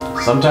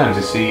Sometimes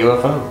you see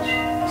UFOs.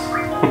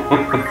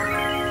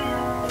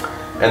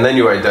 And then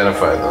you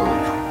identify them,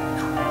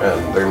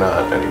 and they're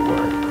not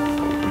anymore.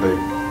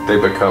 They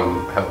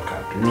become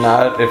helicopters.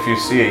 Not if you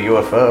see a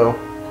UFO.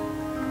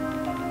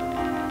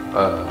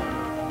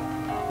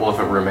 Well, if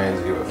it remains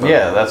a UFO.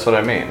 Yeah, that's what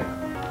I mean.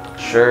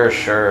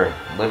 Sure.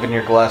 Live in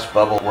your glass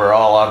bubble where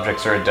all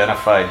objects are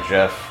identified,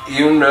 Jeff.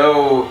 You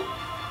know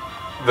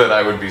that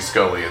I would be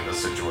Scully in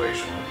this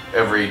situation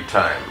every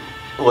time.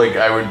 Like,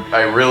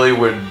 I really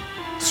would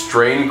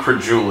strain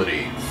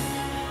credulity.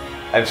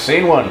 I've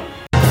seen one.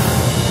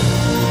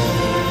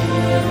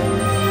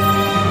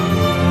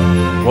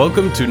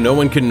 Welcome to No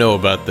One Can Know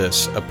About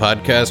This, a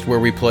podcast where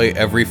we play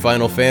every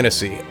Final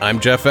Fantasy.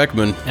 I'm Jeff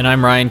Ekman. And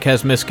I'm Ryan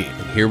Kazmiski.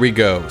 Here we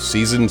go,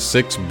 Season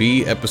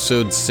 6B,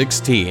 Episode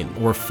 16.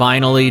 We're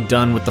finally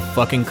done with the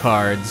fucking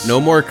cards.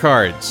 No more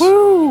cards.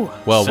 Woo!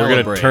 Well, Celebrate.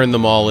 we're going to turn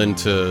them all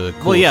into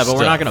cool but stuff.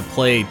 we're not going to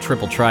play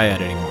Triple Triad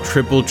anymore.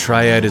 Triple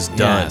Triad is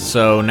done. Yeah,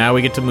 so now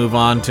we get to move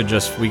on to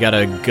we got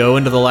to go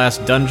into the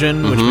last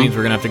dungeon, which means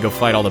we're going to have to go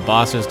fight all the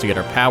bosses to get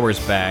our powers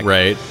back.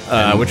 Right.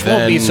 Which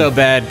won't be so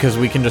bad because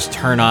we can just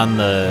turn on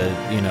the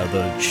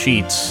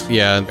cheats.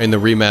 Yeah, in the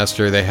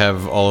remaster, they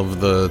have all of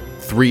the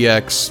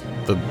 3x,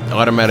 the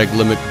automatic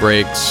limit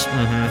breaks,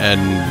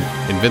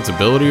 and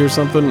invincibility or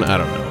something? I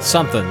don't know.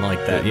 Something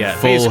like that, yeah.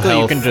 Full Basically,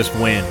 health. you can just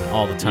win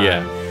all the time.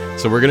 Yeah.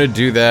 So we're going to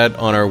do that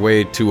on our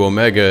way to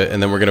Omega,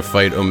 and then we're going to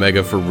fight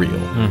Omega for real.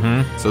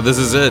 Mm-hmm. So this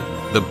is it,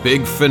 the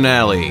big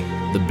finale.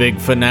 The big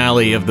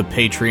finale of the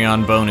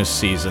Patreon bonus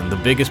season. The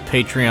biggest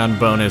Patreon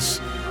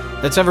bonus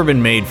that's ever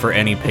been made for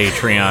any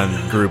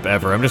Patreon group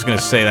ever. I'm just going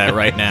to say that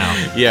right now.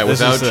 Yeah,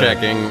 without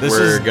checking, this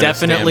we're is going to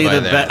definitely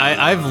stand by the that. best.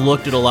 I've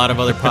looked at a lot of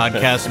other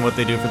podcasts and what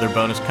they do for their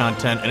bonus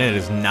content, and it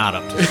is not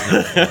up to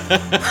snuff.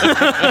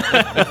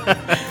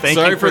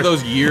 Sorry for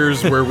those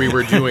years where we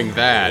were doing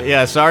that.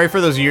 Yeah, sorry for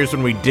those years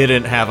when we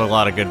didn't have a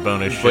lot of good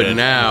bonus shit. But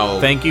now...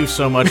 Thank you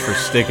so much for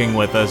sticking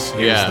with us.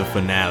 Here's the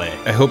finale.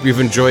 I hope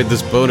you've enjoyed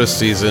this bonus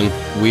season.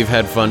 We've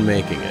had fun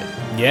making it.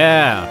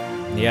 Yeah.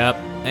 Yep.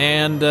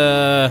 And,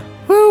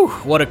 whew,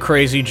 what a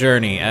crazy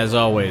journey, as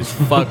always.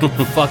 Fuck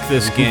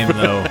this game,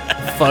 though.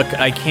 Fuck,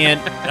 I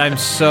can't,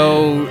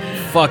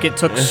 it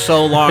took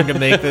so long to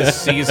make this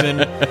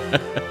season.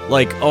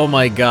 Like, oh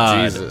my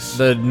god. Jesus.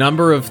 The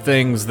number of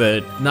things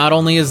that, not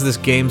only is this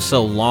game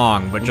so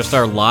long, but just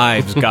our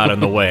lives got in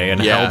the way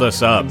and held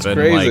us up. It's and,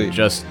 crazy. like,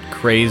 just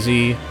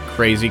crazy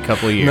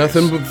couple of years.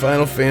 Nothing but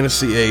Final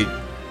Fantasy VIII.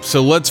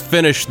 So let's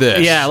finish this.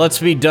 Yeah, let's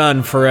be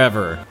done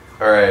forever.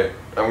 Alright,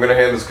 I'm going to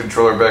hand this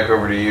controller back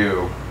over to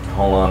you.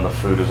 Hold on, the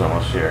food is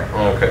almost here.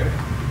 Okay.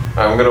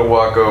 I'm gonna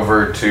walk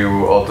over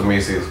to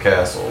Ultimisia's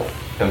castle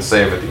and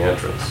save at the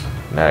entrance.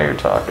 Now you're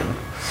talking.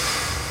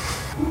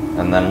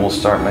 And then we'll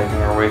start making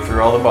our way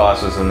through all the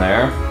bosses in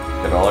there.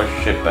 Get all our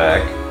shit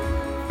back.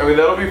 I mean,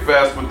 that'll be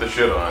fast with the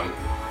shit on.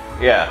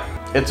 Yeah.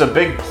 It's a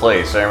big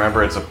place. I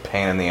remember it's a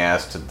pain in the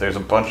ass. There's a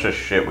bunch of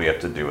shit we have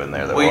to do in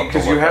there. Wait,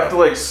 because you have to,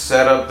 like,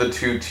 set up the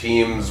two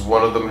teams.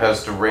 One of them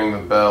has to ring the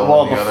bell.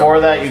 Well, and the before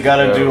other that, has you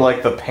gotta go. do,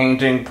 like, the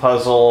painting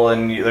puzzle,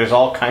 and there's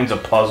all kinds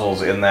of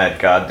puzzles in that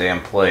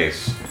goddamn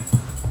place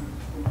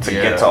to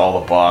get to all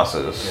the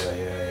bosses.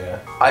 Yeah.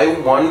 I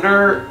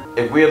wonder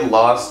if we had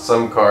lost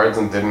some cards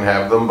and didn't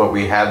have them, but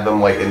we had them,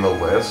 like, in the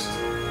list.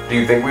 Do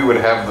you think we would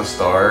have the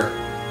star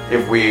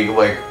if we,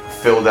 like,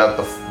 filled out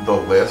the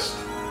list?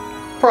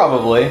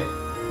 Probably.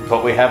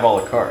 But we have all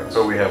the cards.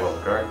 So we have all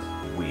the cards.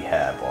 We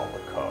have all the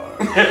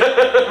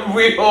cards.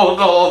 We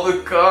hold all the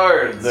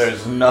cards.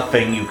 There's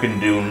nothing you can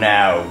do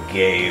now,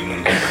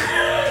 game.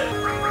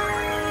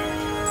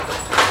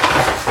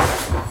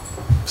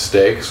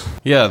 Steaks.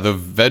 Yeah, the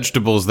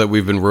vegetables that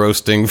we've been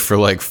roasting for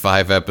like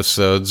 5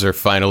 episodes are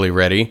finally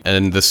ready.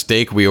 And the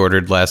steak we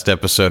ordered last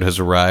episode has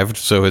arrived,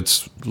 so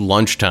it's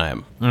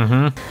lunchtime.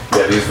 Mm-hmm.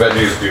 Yeah, these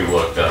veggies do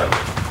look done.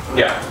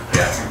 Yeah.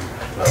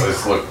 No,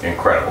 this looked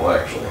incredible,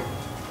 actually.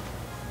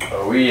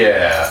 Oh,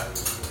 yeah.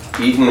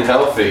 Eating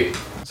healthy.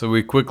 So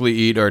we quickly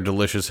eat our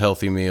delicious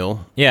healthy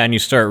meal. Yeah, and you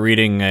start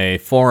reading a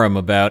forum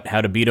about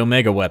how to beat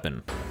Omega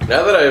Weapon.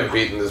 Now that I have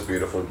beaten this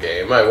beautiful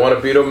game, I want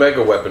to beat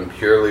Omega Weapon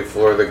purely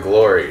for the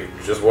glory.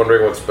 Just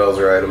wondering what spells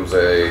or items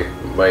I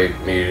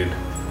might need.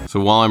 So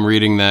while I'm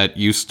reading that,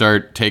 you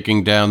start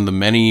taking down the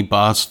many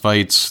boss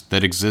fights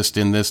that exist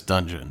in this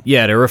dungeon.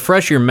 Yeah, to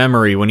refresh your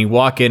memory, when you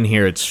walk in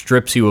here, it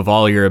strips you of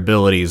all your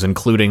abilities,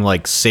 including,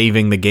 like,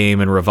 saving the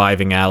game and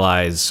reviving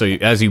allies. So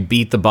as you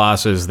beat the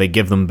bosses, they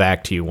give them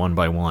back to you one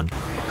by one.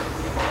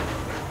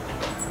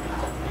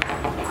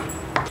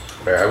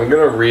 Alright, I'm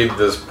gonna read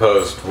this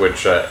post,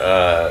 which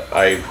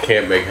I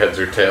can't make heads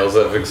or tails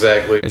of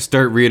exactly. I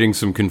start reading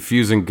some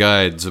confusing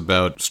guides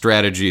about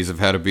strategies of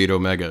how to beat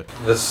Omega.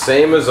 The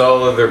same as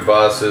all other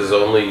bosses,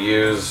 only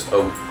use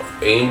a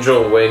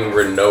Angel Wing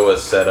Renoa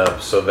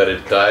setup so that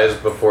it dies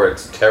before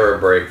its Terror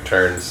Break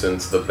turn,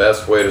 since the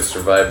best way to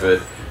survive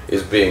it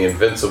is being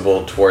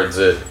invincible towards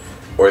it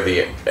or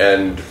the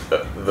end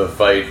the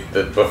fight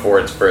before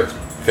its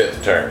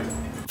 5th turn.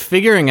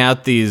 figuring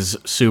out these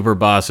super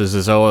bosses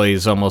is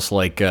always almost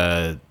like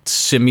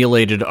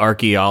simulated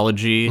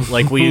archaeology.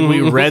 Like we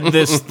read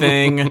this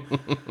thing,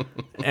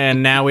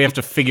 and now we have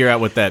to figure out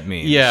what that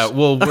means. Yeah,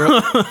 well,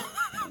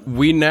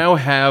 we now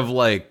have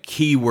like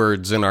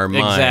keywords in our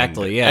mind.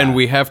 Exactly, yeah. And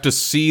we have to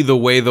see the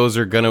way those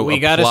are going to apply. We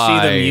got to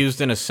see them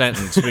used in a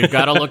sentence. We've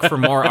got to look for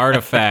more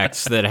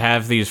artifacts that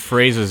have these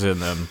phrases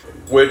in them.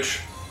 Which,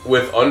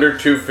 with under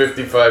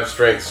 255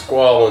 strength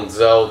Squall and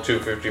Zell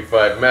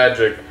 255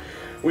 magic,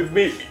 with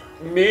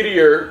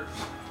Meteor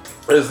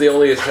as the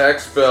only attack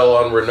spell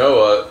on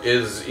Rinoa,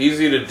 is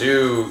easy to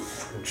do.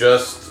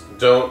 Just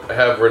don't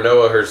have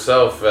Rinoa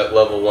herself at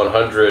level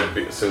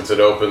 100, since it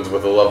opens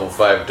with a level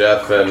 5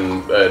 death,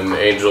 and an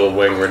Angel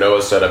Wing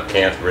Rinoa setup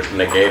can't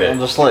negate it. I'll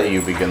just let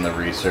you begin the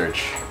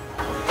research.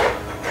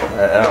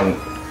 I don't...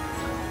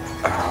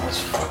 Oh,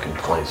 this fucking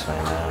place,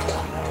 man. I don't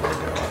know where to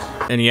go.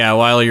 And yeah,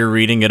 while you're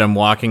reading it, I'm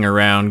walking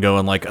around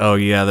going like, oh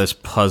yeah, this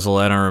puzzle,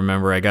 I don't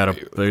remember.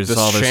 There's this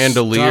all this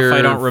chandelier stuff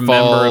I don't remember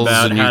falls,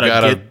 about and how you to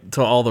gotta get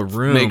to all the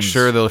rooms. Make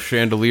sure the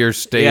chandelier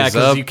stays up. Yeah,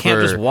 because you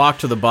can't just walk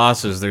to the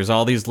bosses. There's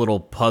all these little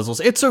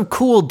puzzles. It's a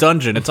cool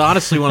dungeon. It's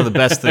honestly one of the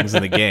best things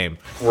in the game.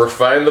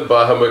 Refine the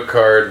Bahamut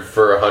card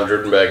for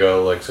 100 Mega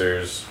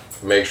Elixirs.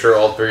 Make sure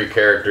all 3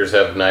 characters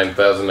have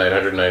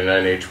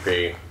 9,999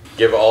 HP.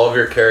 Give all of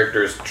your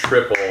characters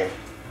triple,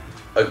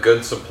 a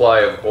good supply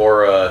of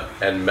Aura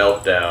and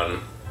Meltdown.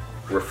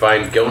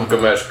 Refine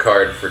Gilgamesh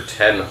card for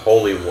 10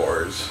 Holy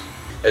Wars.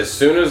 As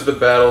soon as the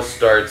battle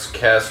starts,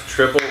 cast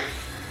triple...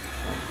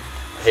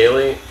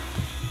 Haley?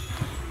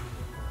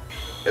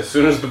 As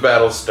soon as the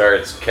battle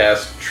starts,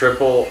 cast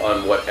triple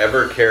on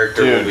whatever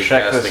character will be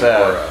check casting this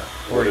out. Aura.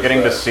 We're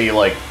getting to see,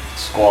 like,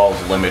 Squall's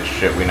limit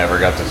shit we never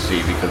got to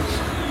see because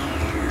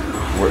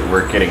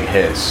we're getting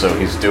hits, so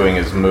he's doing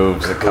his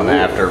moves that come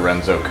after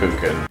Renzo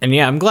Kukin. And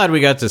yeah, I'm glad we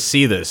got to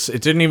see this.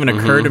 It didn't even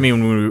occur to me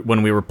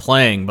when we were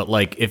playing, but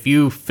like, if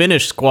you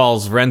finish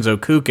Squall's Renzo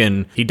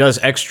Kukin, he does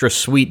extra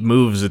sweet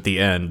moves at the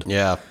end.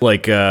 Yeah.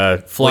 Like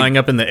flying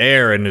up in the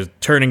air and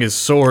turning his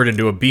sword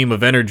into a beam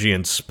of energy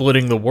and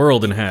splitting the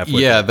world in half.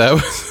 Yeah, that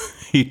was...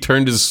 He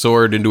turned his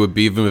sword into a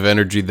beam of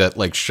energy that,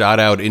 like, shot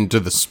out into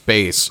the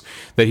space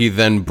that he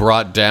then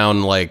brought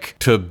down, like,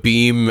 to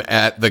beam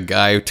at the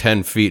guy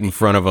 10 feet in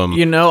front of him.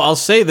 You know, I'll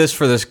say this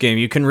for this game.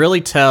 You can really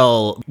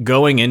tell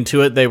going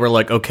into it, they were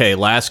like, okay,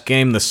 last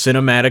game, the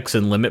cinematics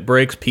and limit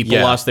breaks, people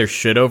lost their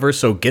shit over,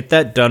 so get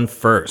that done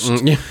first.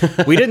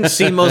 We didn't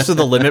see most of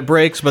the limit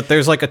breaks, but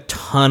there's, like, a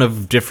ton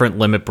of different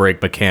limit break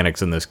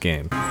mechanics in this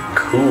game.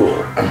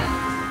 Cool.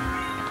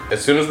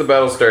 As soon as the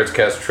battle starts,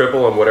 cast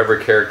triple on whatever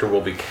character will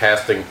be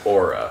casting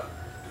Aura.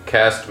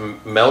 Cast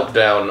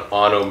Meltdown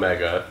on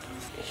Omega.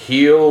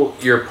 Heal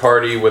your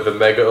party with a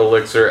Mega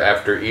Elixir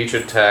after each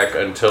attack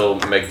until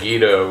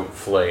Megiddo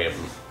Flame.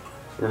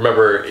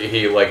 Remember,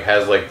 he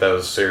has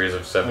those series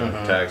of 7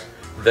 attacks.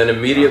 Then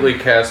immediately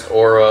cast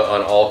Aura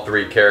on all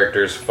 3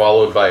 characters,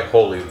 followed by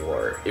Holy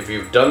War. If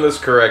you've done this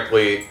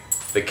correctly,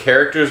 the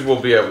characters will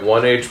be at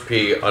 1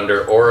 HP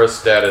under Aura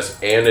status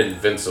and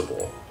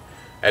invincible.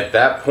 At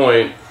that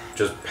point,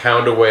 just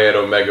pound away at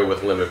Omega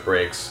with limit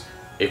breaks.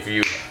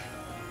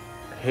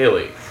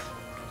 Haley,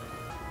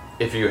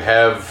 if you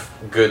have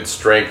good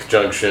strength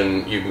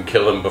junction, you can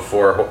kill him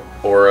before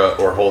Aura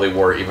or Holy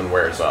War even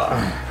wears off.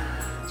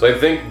 So I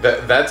think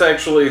that's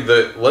actually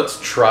let's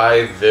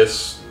try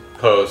this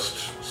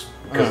post,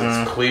 because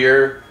it's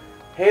clear.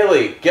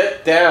 Haley,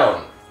 get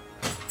down!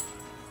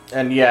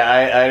 And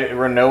yeah,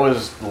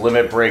 Rinoa's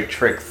limit break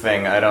trick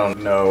thing, I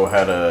don't know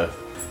how to...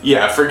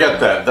 Yeah,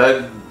 forget that.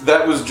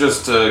 That was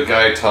just a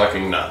guy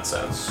talking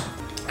nonsense.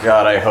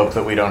 God, I hope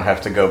that we don't have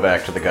to go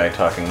back to the guy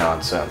talking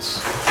nonsense.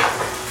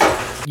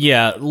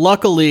 Yeah,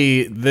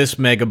 luckily, this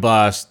Mega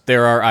Boss,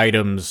 there are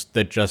items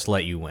that just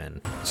let you win.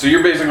 So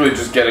you're basically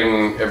just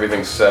getting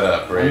everything set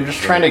up, right? I'm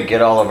just trying to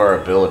get all of our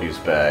abilities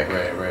back.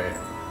 Right.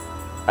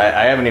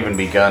 I haven't even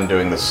begun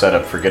doing the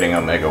setup for getting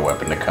Omega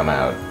Weapon to come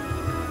out.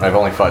 I've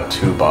only fought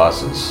 2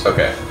 bosses.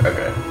 Okay.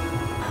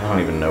 I don't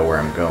even know where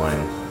I'm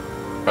going.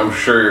 I'm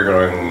sure you're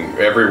going...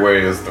 Every way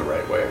is the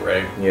right way,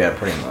 right? Yeah,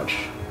 pretty much.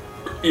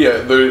 Yeah,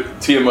 the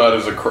Tiamat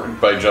is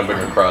by jumping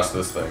across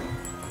this thing.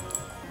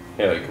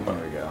 Yeah, come on.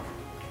 There we go.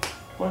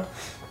 What?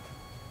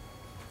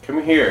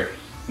 Come here.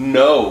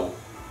 No.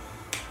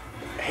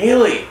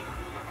 Haley!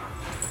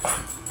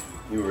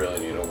 You really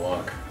need a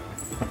walk.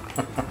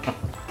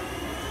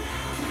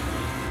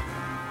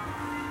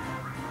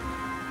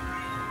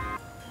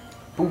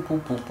 Boop,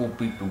 boop, boop, boop,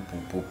 beep, boop,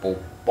 boop, boop, boop,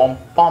 bum,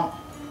 bum.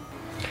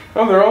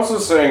 Oh, they're also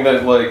saying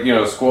that,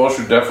 Squall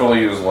should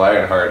definitely use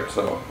Lionheart,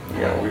 so,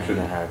 we should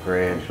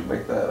Great.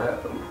 make that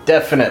happen.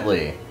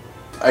 Definitely.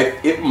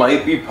 It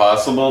might be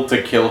possible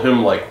to kill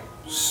him,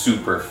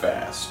 super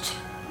fast.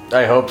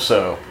 I hope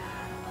so.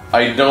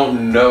 I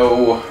don't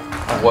know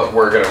what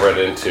we're gonna run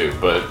into,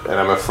 and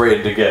I'm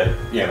afraid to get,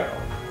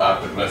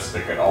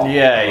 optimistic at all.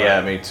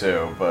 Yeah, me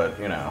too, but,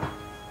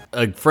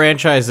 A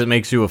franchise that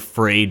makes you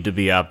afraid to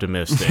be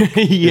optimistic.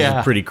 Yeah.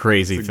 Is a pretty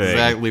crazy thing.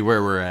 Exactly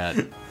where we're at.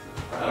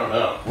 I don't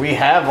know. We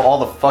have all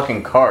the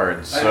fucking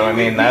cards, so I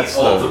mean that's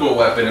the ultimate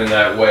weapon in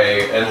that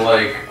way. And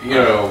like, you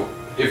know,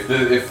 if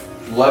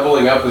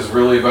leveling up is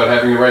really about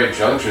having the right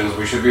junctions,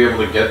 we should be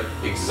able to get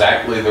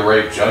exactly the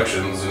right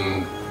junctions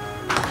and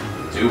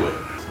do it.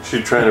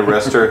 She trying to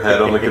rest her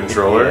head on the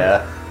controller?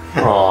 Yeah.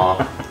 Aww.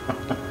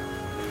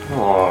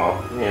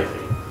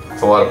 Aww.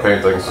 It's a lot of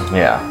paintings.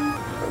 Yeah.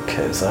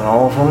 Okay, is that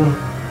all of them?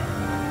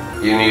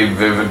 You need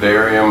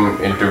Vividarium,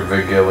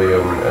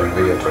 Intervigilium, and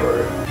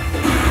Viator.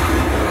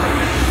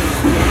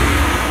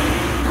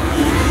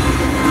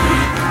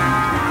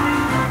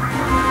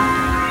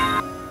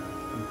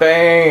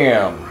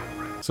 Bam!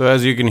 So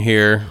as you can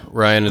hear,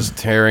 Ryan is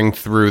tearing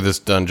through this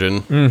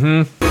dungeon.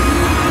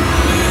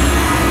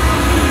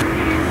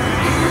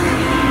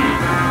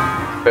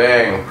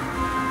 Bang.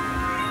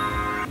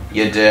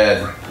 You're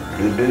dead.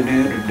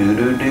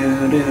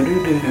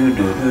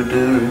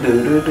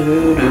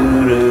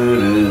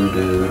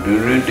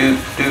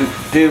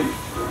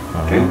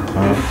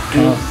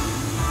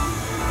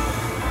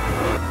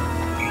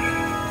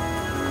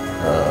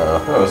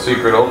 Oh,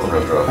 secret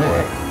ultimate drop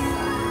point.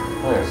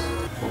 Nice.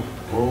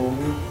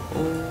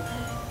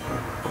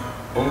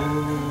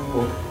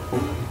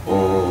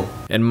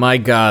 And my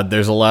god,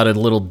 there's a lot of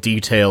little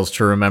details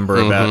to remember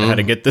about how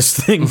to get this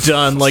thing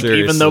done. Like,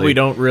 even though we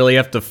don't really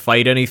have to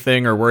fight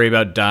anything or worry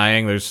about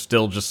dying, there's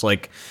still just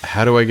like...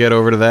 How do I get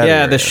over to that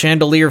area? the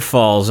chandelier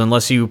falls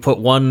unless you put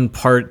one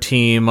part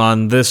team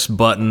on this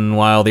button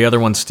while the other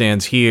one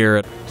stands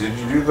here. Did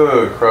you do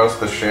the across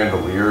the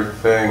chandelier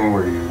thing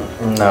where you...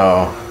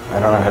 No, I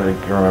don't know how to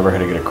remember how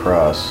to get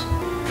across.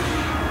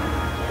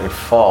 It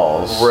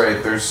falls.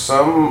 Right, there's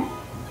some...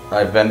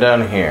 I've been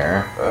down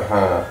here.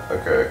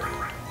 Okay.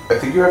 I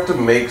think you have to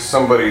make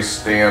somebody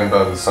stand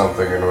on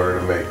something in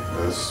order to make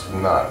this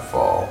not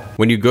fall.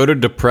 When you go to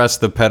depress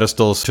the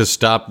pedestals to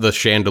stop the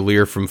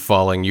chandelier from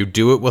falling, you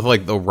do it with,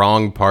 like, the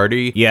wrong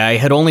party. Yeah, I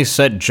had only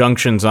set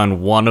junctions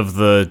on one of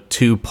the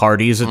two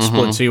parties it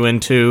splits you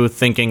into,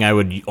 thinking I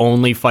would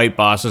only fight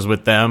bosses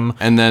with them.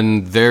 And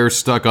then they're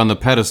stuck on the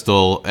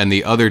pedestal, and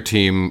the other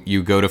team,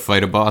 you go to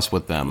fight a boss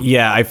with them.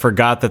 Yeah, I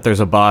forgot that there's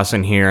a boss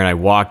in here, and I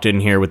walked in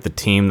here with the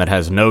team that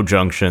has no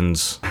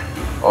junctions.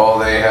 All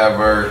they have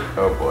are...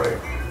 Oh, boy.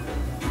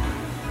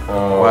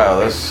 Oh, Wow,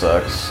 this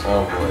sucks.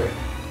 Oh, boy.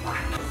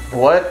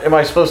 What am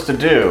I supposed to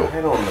do?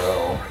 I don't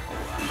know.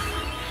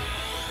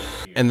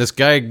 And this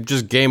guy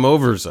just game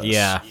overs us.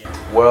 Yeah.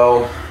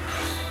 Well...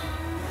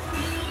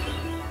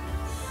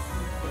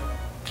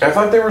 I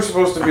thought they were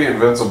supposed to be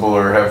invincible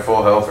or have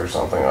full health or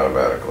something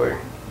automatically.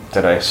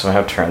 Did I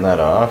somehow turn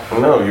that off?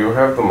 No, you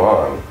have them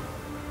on.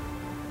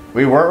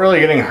 We weren't really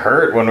getting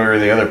hurt when we were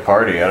the other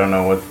party. I don't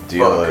know what the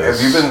deal Look,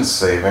 is. have you been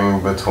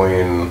saving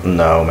between...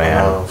 No,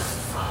 man. Oh,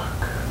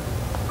 fuck.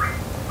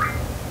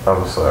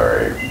 I'm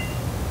sorry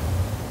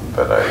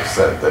that I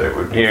said that it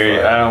would be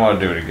Here, fun. I don't want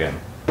to do it again.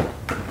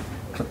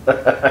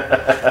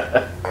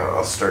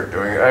 I'll start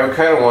doing it. I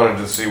kind of wanted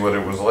to see what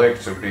it was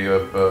like to be a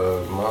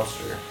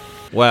monster.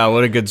 Wow,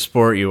 what a good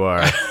sport you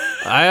are.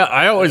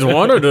 I always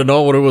wanted to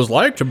know what it was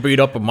like to beat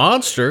up a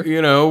monster.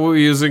 You know,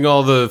 using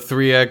all the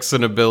 3X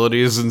and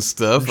abilities and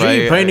stuff.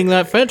 Gee, painting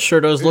that fence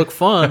sure does look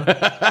fun.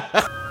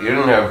 You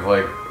didn't have,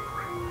 like,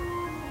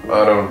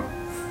 auto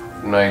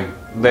 9...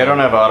 They don't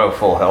have auto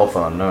full health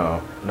on,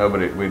 no. That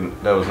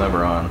was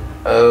never on.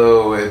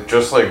 Oh, it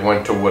just, like,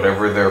 went to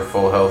whatever their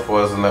full health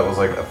was, and that was,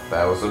 like,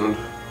 1,000?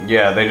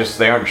 Yeah, they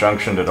aren't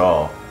junctioned at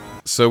all.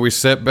 So we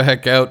set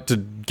back out to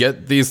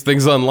get these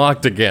things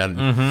unlocked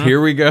again.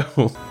 Here we go.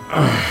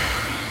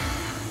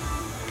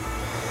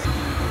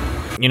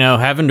 You know,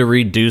 having to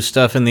redo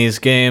stuff in these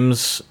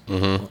games,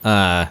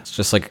 it's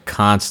just like a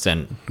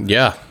constant.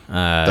 Yeah,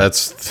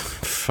 that's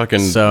fucking...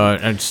 So,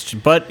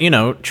 but, you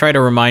know, try to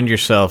remind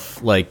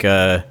yourself, like,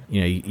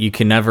 you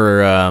can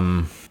never,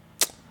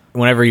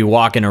 whenever you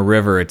walk in a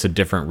river, it's a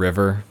different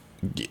river.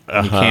 You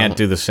can't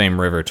do the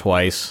same river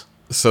twice.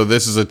 So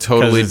this is a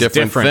totally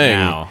different thing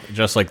now,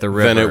 just like the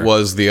river. than it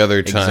was the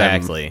other time.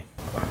 Exactly.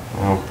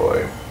 Oh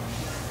boy.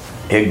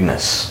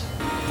 Ignis.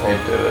 I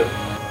did it.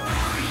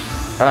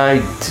 I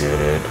did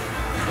it.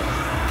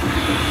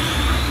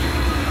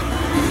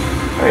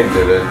 I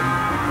did it.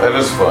 That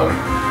is fun.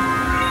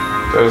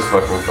 That is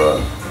fucking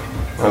fun.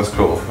 That's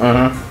cool.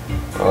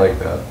 I like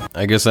that.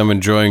 I guess I'm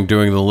enjoying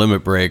doing the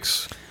limit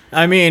breaks.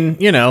 I mean,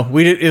 you know,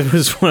 it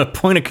was a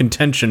point of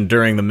contention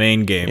during the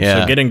main game,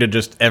 Yeah. so getting to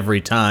just every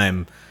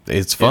time...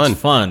 It's fun.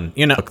 It's fun.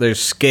 You know, there's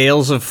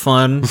scales of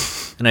fun,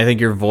 and I think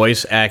your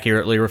voice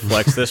accurately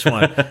reflects this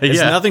one. It's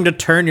nothing to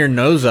turn your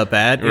nose up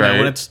at, you know,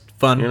 when it's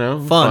fun. You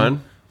know,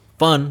 fun.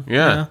 Yeah.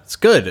 You know, it's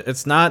good.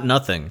 It's not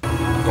nothing.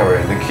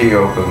 Alright, the key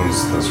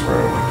opens this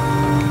room.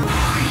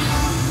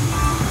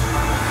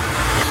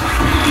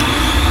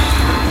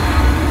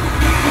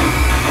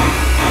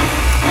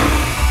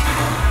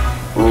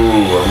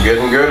 Ooh, I'm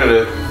getting good at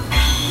it.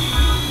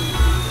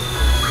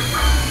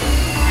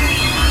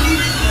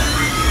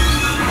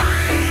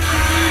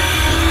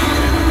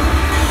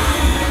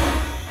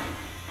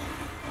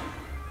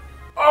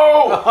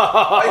 Oh!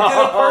 I did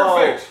it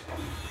perfect!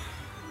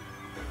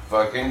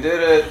 Fucking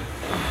did it.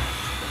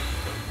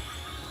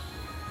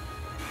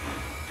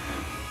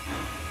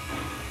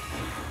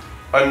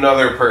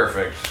 Another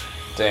perfect.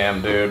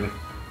 Damn, dude.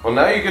 Well,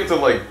 now you get to,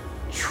 like,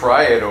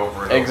 try it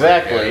over and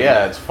Exactly, over again.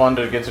 yeah, it's fun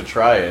to get to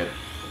try it.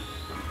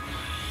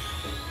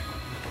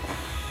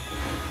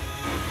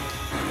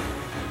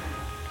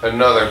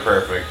 Another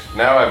perfect.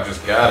 Now I've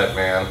just got it,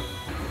 man.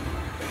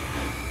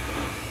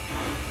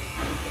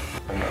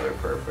 Another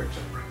perfect.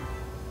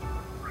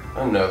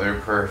 Another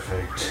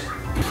perfect.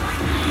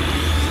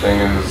 This thing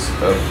is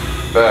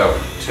about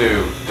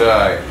to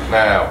die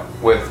now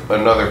with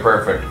another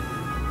perfect.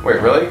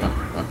 Wait, really?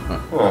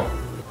 Huh.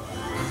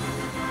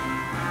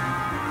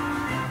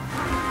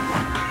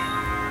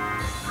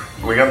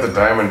 We got the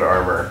diamond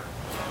armor.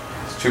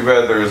 It's too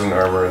bad there isn't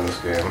armor in this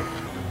game.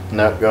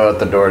 No, go out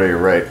the door to your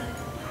right.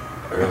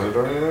 There is a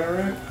door there,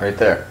 right? Right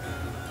there.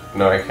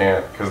 No, I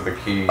can't, because the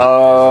key.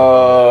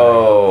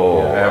 Oh.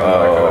 Yeah, I haven't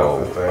knocked it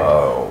off the thing.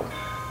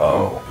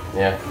 Oh.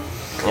 Yeah.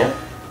 Yeah.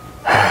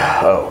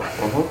 Oh.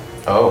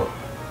 Mm-hmm. Oh.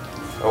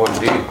 Oh,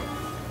 indeed.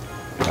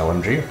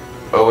 OMG.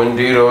 Oh,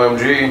 indeed,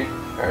 OMG.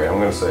 Alright, I'm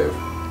gonna save.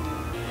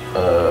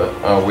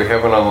 Oh, we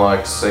haven't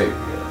unlocked save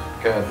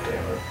yet. God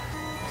damn it.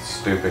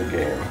 Stupid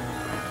game.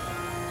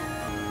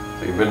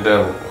 So you've been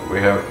down, we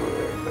have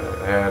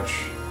the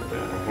hatch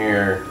down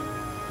here.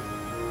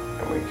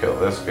 And we kill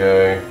this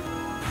guy.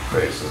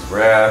 Face his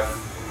wrath.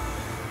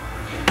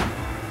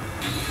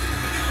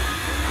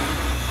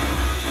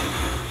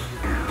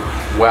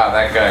 Wow,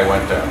 that guy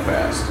went down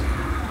fast.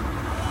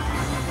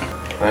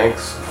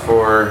 Thanks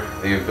for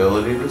the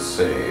ability to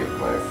save,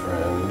 my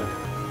friend.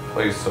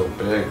 Place so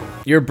big.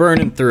 You're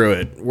burning through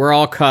it. We're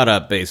all caught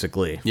up,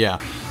 basically. Yeah.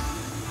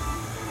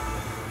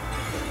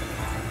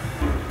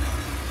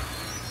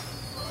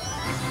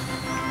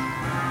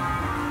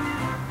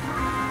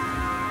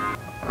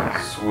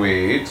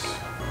 Sweet.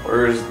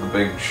 Where's the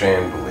big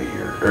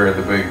chandelier? Or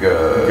the big,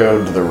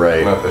 Go to the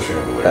right. not the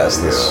chandelier.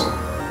 Past this.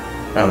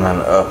 And then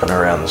up and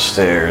around the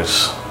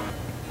stairs.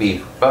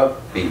 Beep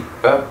up, beep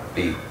up,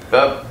 beep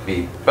up,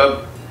 beep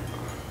up.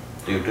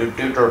 Do do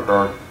do do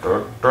do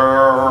do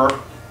do.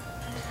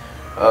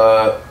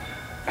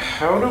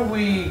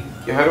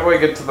 How do I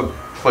get to the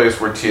place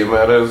where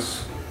Tiamat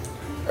is?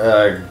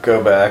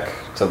 Go back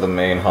to the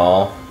main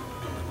hall.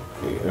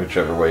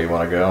 Whichever way you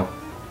want to go.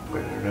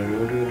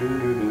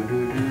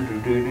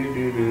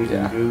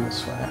 Yeah,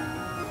 that's fine.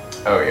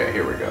 Oh yeah,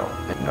 here we go.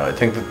 No, I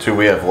think the two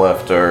we have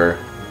left are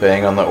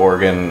bang on the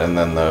organ and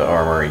then the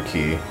armory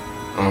key.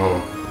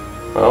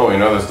 Mm-hmm. Oh, we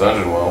know this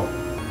dungeon well.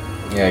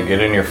 Yeah,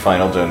 get in your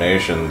final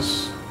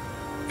donations.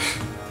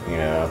 You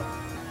know.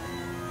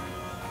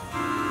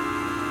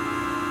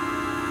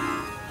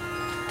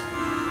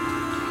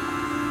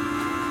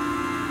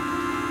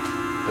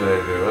 Did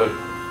I do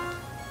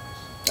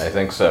it? I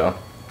think so.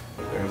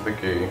 There's the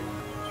key.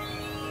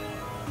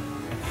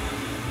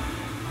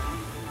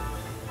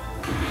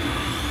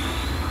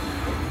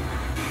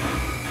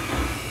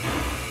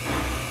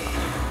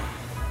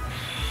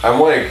 I'm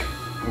like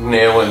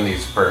nailing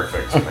these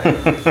perfects, man.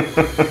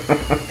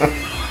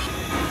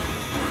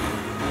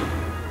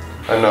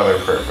 Another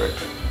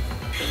perfect.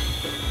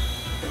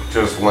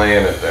 Just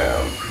laying it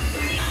down.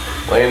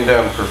 Laying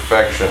down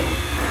perfection.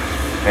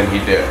 And he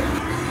did.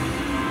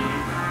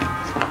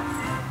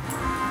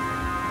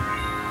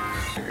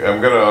 I'm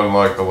gonna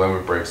unlock the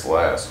limit breaks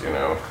last, you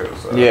know,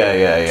 because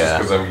Yeah. just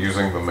because I'm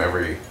using them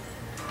every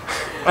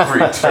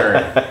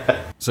turn.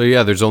 So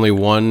yeah, there's only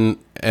one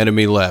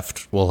enemy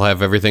left. We'll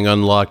have everything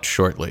unlocked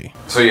shortly.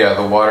 So yeah,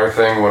 the water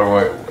thing.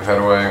 How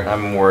do I?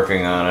 I'm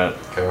working on it.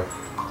 Okay.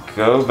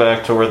 Go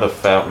back to where the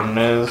fountain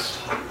is.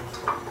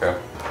 Okay.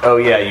 Oh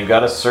yeah, you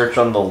gotta search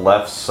on the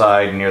left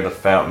side near the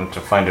fountain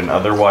to find an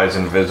otherwise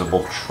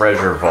invisible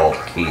treasure vault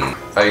key.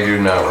 I do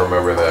not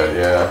remember that.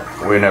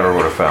 Yeah. We never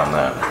would have found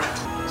that.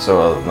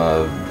 So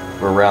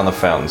around the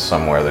fountain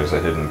somewhere there's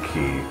a hidden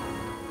key.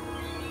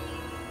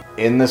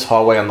 In this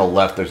hallway on the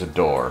left there's a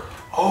door.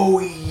 Oh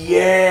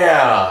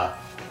yeah.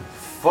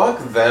 Fuck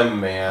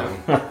them, man.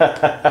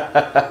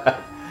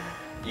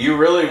 You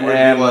really would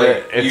And be like,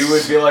 it's- you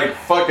would be like,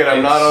 fuck it,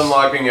 I'm not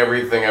unlocking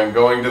everything. I'm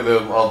going to the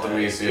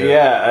Ultimisia.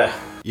 Yeah.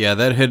 Yeah,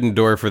 that hidden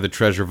door for the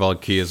treasure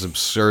vault key is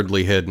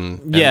absurdly hidden.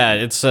 And Yeah,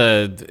 it's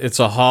a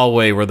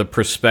hallway where the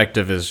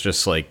perspective is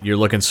just like you're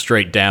looking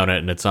straight down it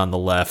and it's on the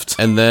left.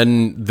 And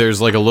then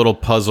there's like a little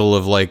puzzle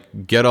of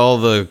like, get all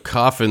the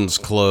coffins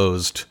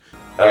closed.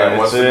 And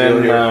what's the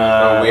deal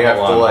here? We have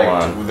hold to on, like,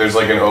 hold on. there's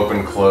like an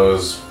open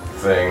close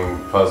thing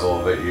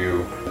puzzle that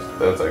you.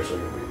 That's actually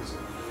gonna be easy.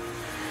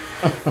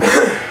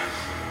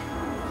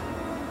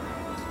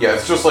 Yeah,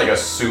 it's just like a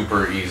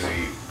super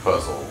easy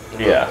puzzle.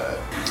 like Yeah. that.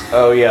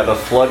 Oh yeah, the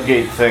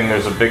floodgate thing,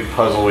 there's a big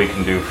puzzle we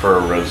can do for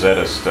a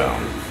Rosetta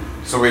Stone.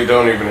 So we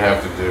don't even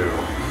have to do.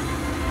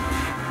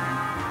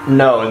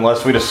 No,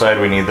 unless we decide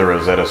we need the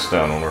Rosetta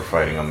Stone when we're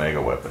fighting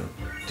Omega Weapon.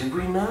 Did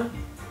we not?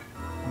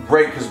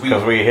 Right, because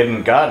Because we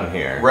hadn't gotten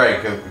here.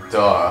 Right, because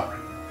duh,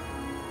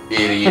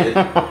 idiot.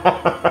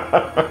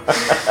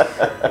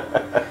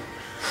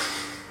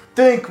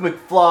 Think,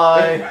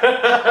 McFly!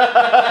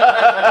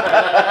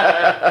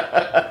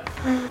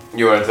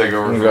 You want to take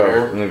over from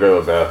here? I'm gonna go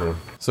to the bathroom.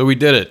 So we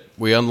did it.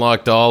 We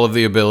unlocked all of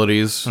the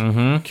abilities,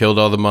 killed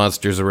all the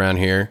monsters around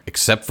here,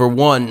 except for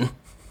one.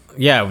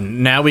 Yeah,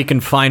 now we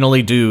can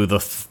finally do the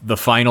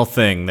final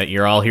thing that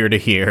you're all here to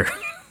hear.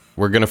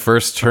 We're gonna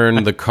first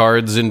turn the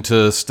cards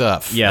into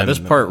stuff. Yeah, this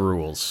part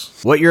rules.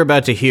 What you're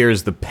about to hear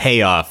is the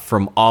payoff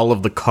from all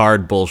of the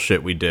card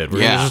bullshit we did.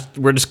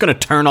 We're just gonna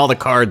turn all the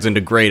cards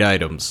into great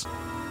items.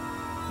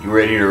 You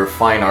ready to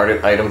refine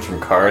items from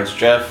cards,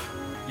 Jeff?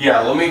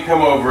 Yeah, let me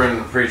come over and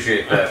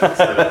appreciate that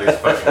instead of these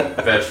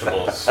fucking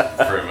vegetables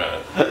for a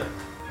minute.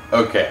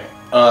 Okay.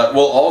 Well,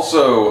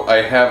 also,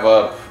 I have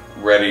up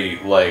ready,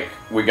 like,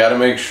 we gotta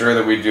make sure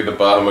that we do the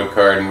Bahamut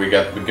card, and we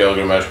got the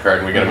Gilgamesh card,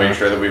 and we gotta make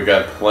sure that we've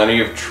got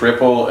plenty of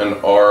triple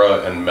and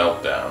aura and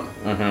meltdown.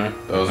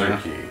 Those are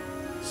key.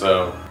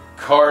 So,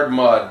 card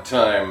mod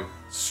time.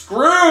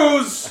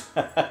 Screws!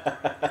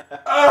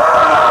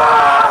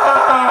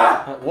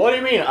 What do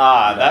you mean?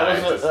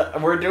 That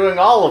was we're doing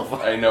all of them.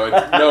 I know.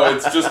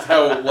 It's just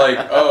how, like,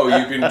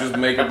 you can just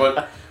make a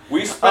but.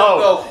 We spent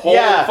the whole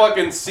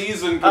fucking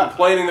season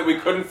complaining that we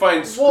couldn't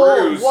find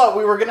screws. Well, what?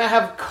 We were gonna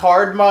have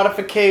card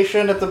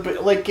modification at the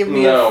give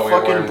me a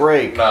fucking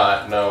break.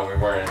 No,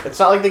 we weren't. It's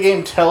not like the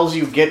game tells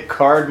you get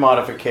card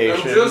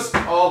modification. I'm just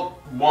all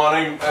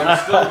wanting.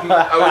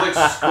 I was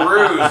like,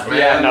 screws, man.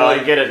 Yeah, no,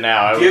 like, I get it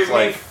now. Give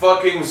me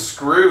fucking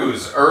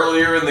screws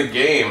earlier in the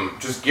game.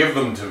 Just give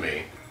them to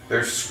me.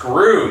 They're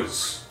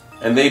screws.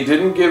 And they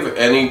didn't give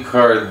any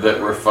card that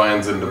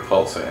refines into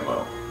pulse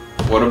ammo.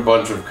 What a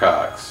bunch of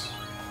cocks.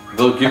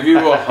 They'll give you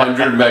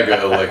 100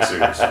 mega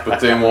elixirs, but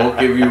they won't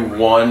give you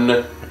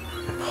one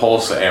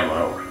pulse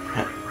ammo.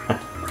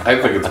 I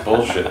think it's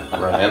bullshit,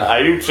 Ryan.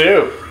 I do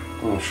too.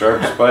 Ooh,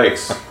 sharp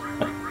spikes.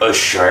 A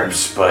sharp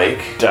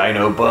spike.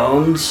 Dino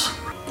bones.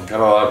 Got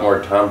a lot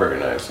more Tomberry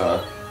knives,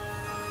 huh?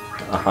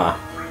 Uh-huh.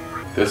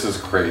 This is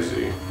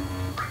crazy.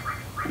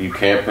 You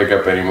can't pick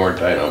up any more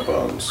dino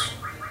bones.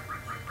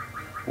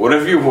 What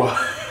if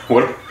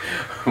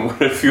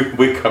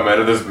we come out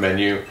of this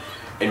menu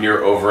and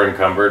you're over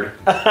encumbered?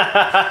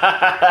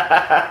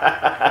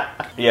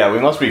 Yeah, we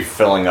must be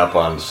filling up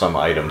on some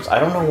items. I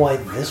don't know why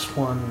this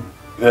one...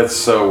 That's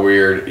so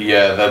weird.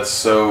 Yeah,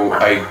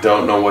 I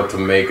don't know what to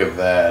make of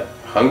that.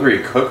 Hungry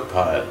cook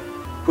pot.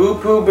 Poo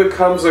Poo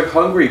becomes a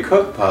hungry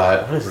cook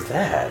pot. What is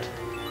that?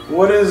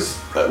 What is...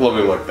 Let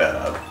me look that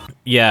up.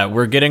 Yeah,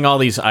 we're getting all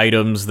these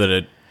items that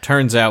it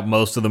turns out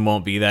most of them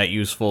won't be that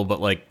useful, but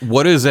like...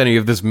 What does any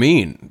of this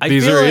mean?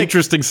 These are like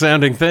interesting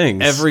sounding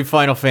things. Every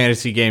Final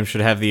Fantasy game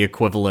should have the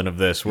equivalent of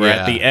this, where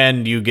at the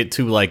end you get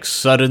to like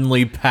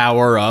suddenly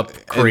power up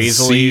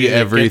crazily, see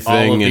everything,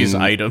 get all of these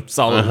items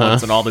all at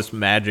once, and all this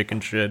magic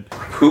and shit.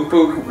 Poo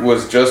Poo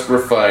was just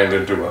refined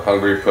into a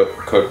hungry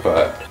cook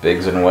pot.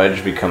 Biggs and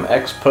Wedge become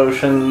X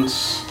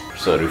potions.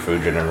 So do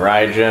Fujin and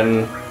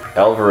Raijin.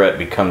 Elvaret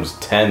becomes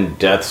 10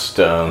 Death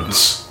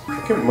Stones. I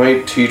think it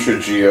might teach a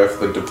GF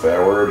the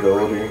Devour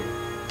ability.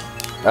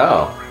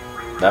 Oh,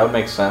 that would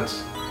make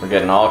sense. We're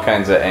getting all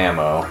kinds of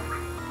ammo.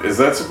 Is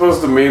that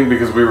supposed to mean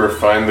because we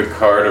refined the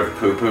card of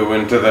Poo Poo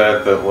into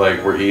that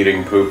like we're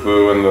eating Poo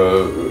Poo and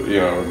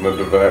the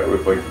Devour,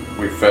 like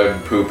we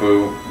fed Poo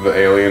Poo, the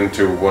alien,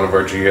 to one of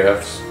our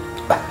GFs?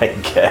 I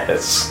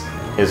guess.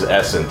 His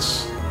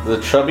essence. The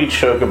chubby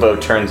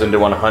chocobo turns into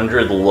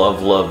 100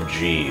 Love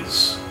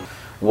G's.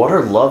 What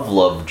are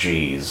Love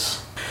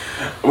G's?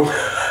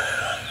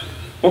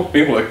 Let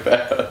me look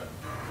that up.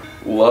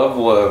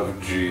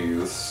 Love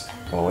G's.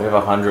 Well, we have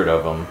 100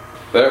 of them.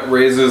 That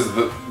raises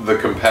the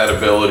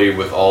compatibility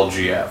with all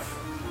GF.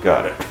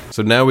 Got it.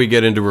 So now we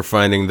get into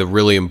refining the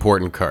really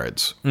important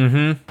cards.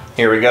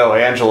 Here we go,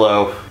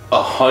 Angelo.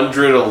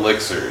 100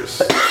 elixirs.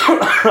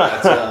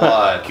 That's a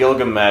lot.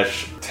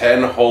 Gilgamesh.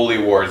 10 holy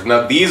wars.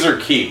 Now these are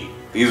key.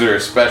 These are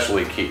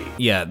especially key.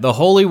 Yeah, the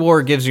Holy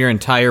War gives your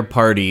entire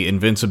party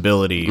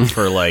invincibility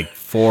for like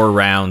 4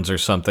 rounds or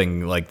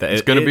something like that.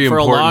 It's going to be for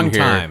important a long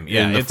here time.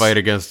 Yeah, in the fight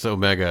against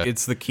Omega.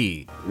 It's the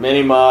key.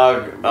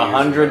 Minimog,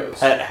 100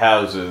 pet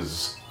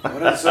houses.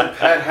 What is a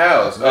pet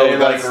house? They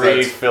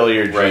refill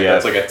your GF. Right,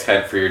 that's like a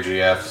tent for your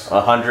GFs.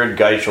 100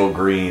 Geishel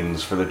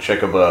greens for the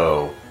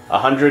Chocobo.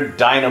 100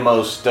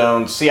 Dynamo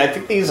stones. See, I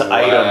think these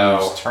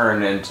items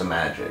turn into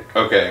magic.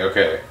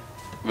 Okay.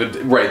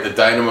 The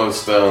Dynamo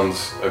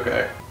stones.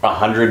 Okay.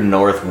 100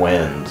 North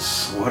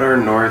Winds. What are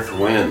North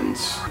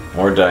Winds?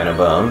 More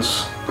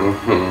Dynabones.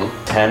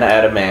 10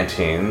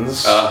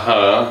 Adamantines.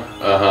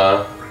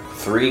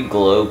 3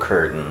 Glow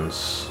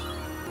Curtains.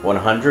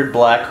 100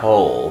 Black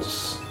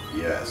Holes.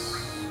 Yes.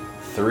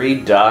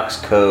 3 Docs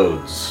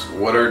Codes.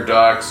 What are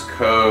Docs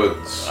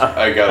Codes?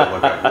 I gotta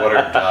look up. What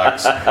are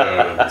Docs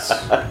Codes?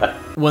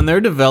 when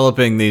they're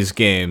developing these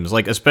games,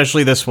 like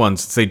especially this one,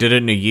 since they did it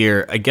in a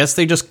year, I guess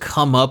they just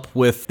come up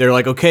with, they're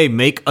like, okay,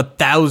 make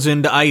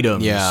 1,000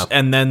 items. Yeah.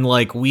 And then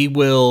like we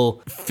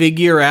will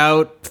figure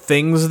out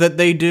things that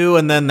they do,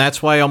 and then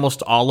that's why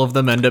almost all of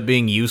them end up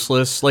being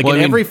useless. Like Well, in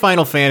I mean- every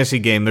Final Fantasy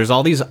game, there's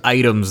all these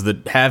items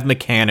that have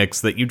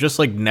mechanics that you just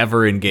like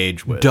never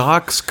engage with.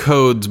 Doc's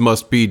codes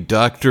must be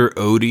Dr.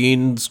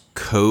 Odine's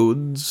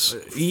codes.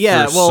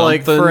 Yeah, for well,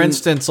 like for something?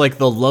 instance, like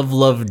the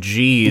love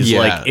G's, Yeah,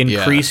 like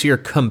increase your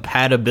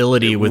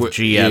compatibility with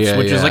GFs, yeah,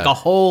 which is yeah. like a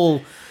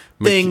whole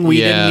thing we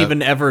yeah. didn't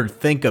even ever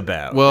think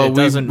about. Well, it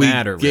doesn't we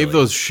matter. gave really.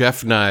 those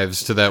chef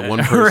knives to that one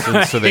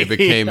person so they Right,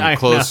 became I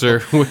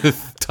closer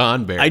with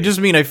Tonberry. I just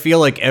mean I feel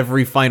like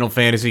every Final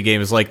Fantasy game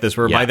is like this,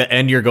 where by Yeah. the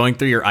end you're going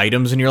through your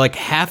items and you're like,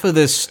 half of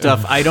this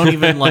stuff I don't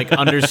even like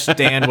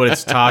understand what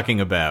it's talking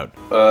about.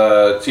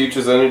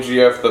 Teaches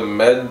NGF the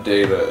med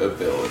data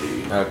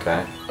ability.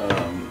 Okay.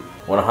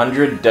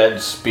 100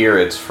 dead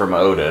spirits from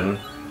Odin.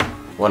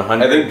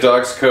 100. I think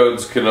Doc's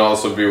codes can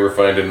also be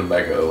refined into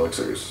mega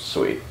elixirs.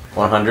 Sweet.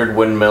 100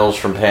 windmills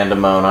from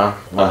Pandemona.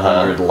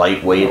 100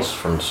 lightweights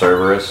from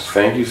Cerberus.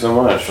 Thank you so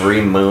much.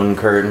 3 moon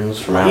curtains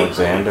from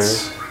Alexander.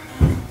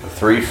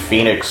 3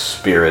 phoenix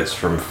spirits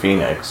from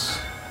Phoenix.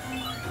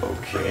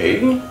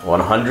 Okay.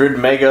 100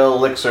 mega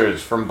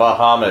elixirs from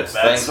Bahamut.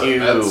 Thank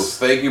you.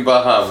 Thank you,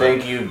 Bahamut.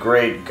 Thank you,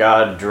 great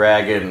god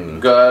dragon.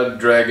 God,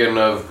 Dragon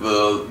of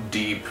the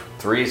Deep.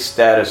 3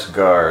 status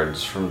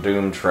guards from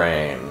Doom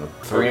Train.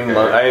 3 Okay.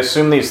 I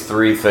assume these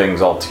 3 things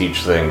all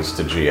teach things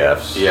to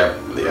GFs. Yep,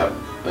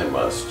 they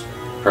must.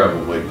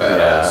 Probably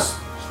badass.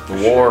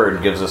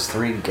 Ward gives us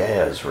 3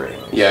 Gaz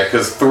rings. Yeah,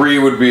 because 3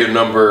 would be a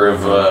number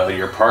of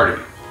your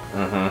party.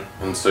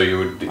 Mm-hmm. And so you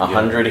would...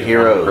 100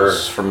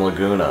 heroes from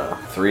Laguna.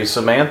 3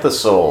 Samantha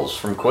souls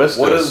from Quistis.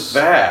 What is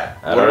that?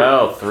 I don't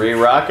know. 3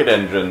 rocket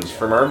engines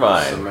from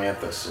Irvine.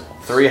 Samantha Souls.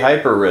 3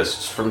 hyper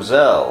wrists from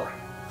Zell.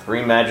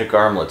 3 magic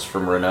armlets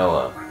from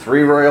Renoa.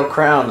 3 royal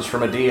crowns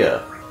from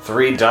Adia.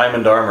 3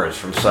 diamond armors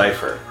from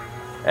Cypher.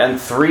 And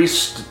 3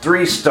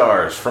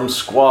 stars from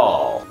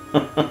Squall.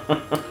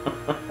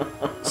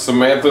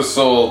 Samantha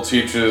Soul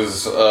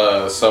teaches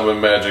summon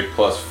magic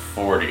plus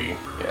 40.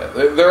 Yeah,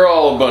 they're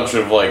all a bunch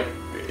of like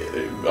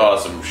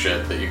awesome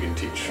shit that you can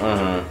teach.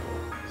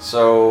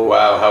 So,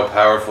 Wow, how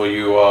powerful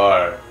you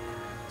are.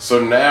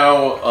 So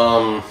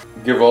now,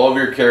 give all of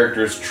your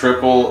characters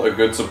triple a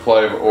good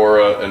supply of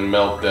aura and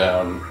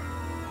meltdown.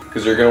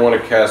 Because you're going to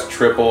want to cast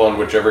triple on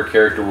whichever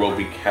character will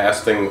be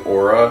casting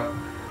aura.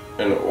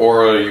 And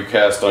aura you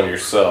cast on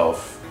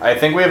yourself. I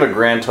think we have a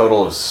grand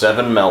total of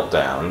 7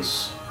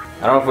 meltdowns.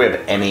 I don't know if we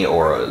have any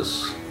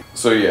auras.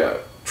 So yeah,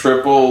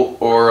 triple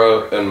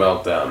aura and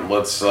meltdown.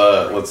 Let's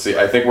see.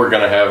 I think we're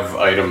gonna have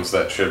items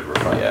that should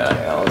refine.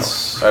 Yeah,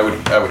 let's... I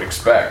would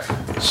expect.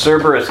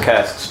 Cerberus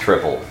casts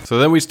triple. So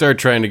then we start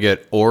trying to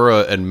get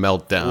aura and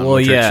meltdown, Well,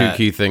 which yeah. are 2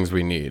 key things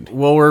we need.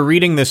 Well, we're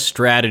reading this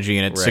strategy,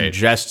 and it Right.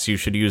 suggests you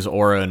should use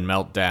Aura and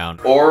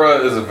Meltdown. Aura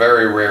is a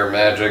very rare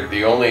magic.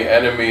 The only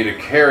enemy to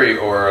carry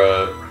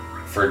aura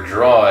for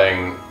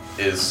drawing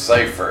is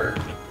Cypher.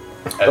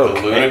 At the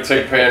Okay.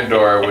 Lunatic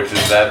Pandora, which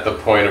is at the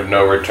point of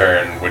no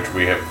return, which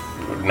we have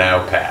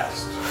now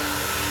passed.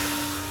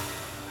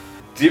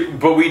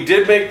 But we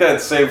did make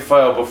that save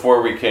file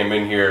before we came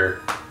in here.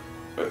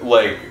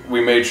 Like,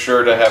 we made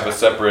sure to have a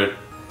separate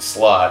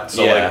slot.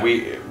 So, Yeah.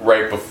 like,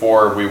 right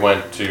before we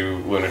went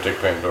to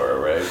Lunatic Pandora,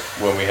 right?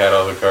 When we had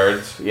all the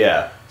cards.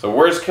 Yeah. So,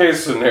 worst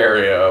case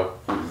scenario,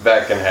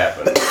 that can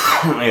happen.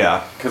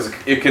 Yeah. Because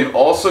it can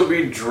also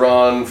be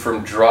drawn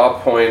from draw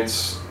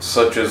points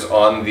such as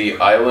on the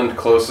island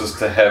closest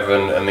to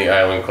heaven and the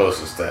island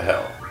closest to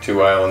hell.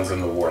 2 islands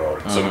in the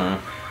world. So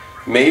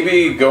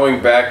maybe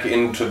going back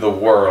into the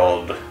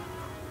world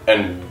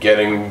and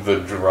getting the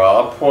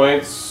draw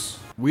points.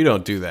 We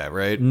don't do that,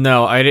 right?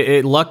 No,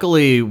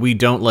 luckily we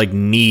don't like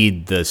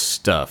need this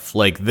stuff.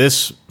 Like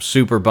this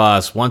super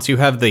boss, once you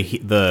have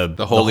the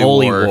Holy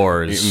War,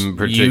 Wars, in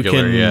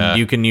particular,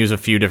 you can use a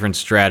few different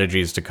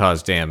strategies to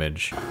cause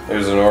damage.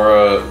 There's an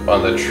aura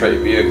on the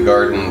Trabia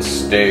Garden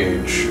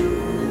stage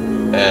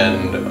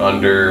and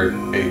under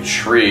a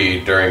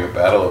tree during the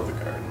Battle of the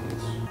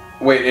Gardens.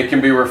 Wait, it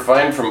can be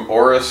refined from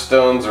aura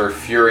stones or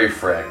fury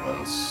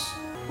fragments.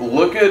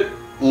 Look at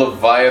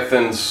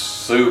Leviathan's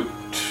souped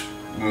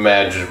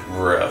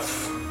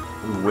Magriff.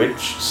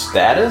 Which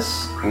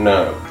status?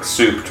 No,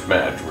 souped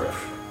Magriff.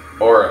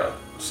 Aura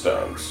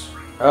stones.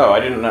 Oh,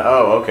 I didn't know.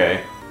 Oh,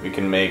 okay. We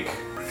can make...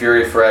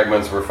 Fury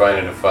fragments refined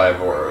into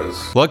 5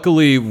 auras.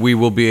 Luckily, we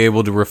will be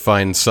able to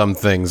refine some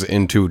things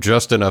into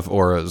just enough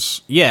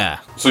auras. Yeah.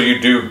 So you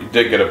did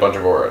get a bunch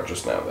of aura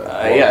just now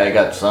then. yeah, I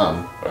got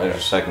some. I was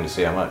just checking to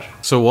see how much.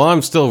 So while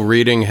I'm still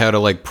reading how to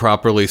like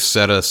properly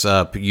set us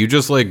up, you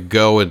just like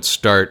go and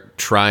start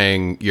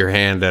trying your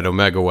hand at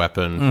Omega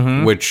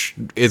Weapon, which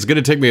is going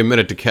to take me a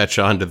minute to catch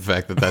on to the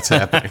fact that that's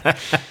happening.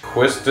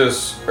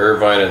 Quistis,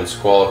 Irvine, and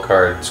Squall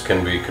cards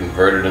can be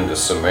converted into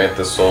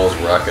Samantha Souls,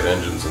 Rocket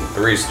Engines, and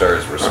 3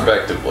 stars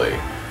respectively,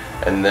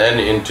 and then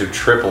into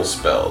triple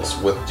spells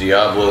with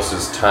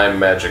Diablos' Time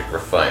Magic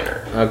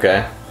Refiner.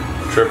 Okay.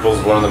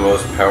 Triple's one of the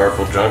most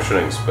powerful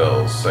junctioning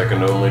spells,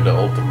 second only to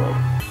Ultima.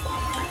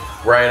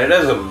 Ryan, it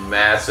has a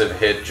massive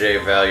hit J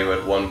value at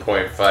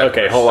 1.5.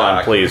 Okay, hold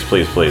on, please.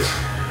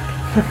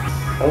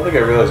 I don't think I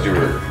realized you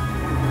were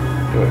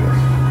doing this.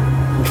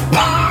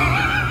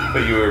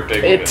 But you were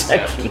taking It's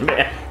it.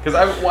 Because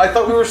I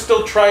thought we were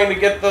still trying to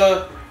get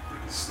the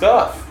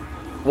stuff.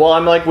 Well,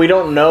 I'm like, we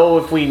don't know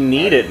if we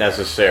need it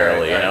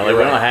necessarily, you know? Like,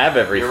 we don't have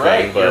everything, You're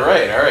right, but... you're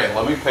right. Alright,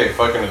 let me pay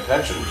fucking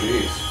attention,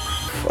 jeez.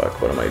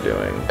 Fuck, what am I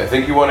doing? I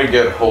think you want to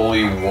get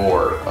Holy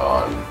War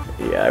on.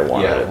 Yeah, I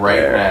want it right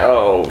there. now.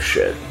 Oh,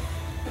 shit.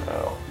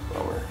 Oh,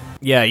 bummer.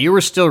 Yeah, you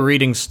were still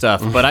reading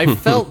stuff, but I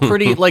felt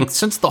pretty, like,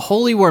 since the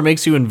Holy War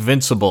makes you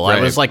invincible, I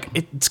Right. was like,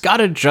 it's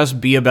gotta just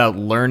be about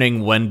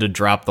learning when to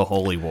drop the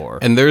Holy War.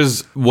 And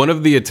there's one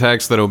of the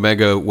attacks that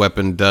Omega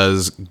Weapon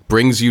does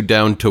brings you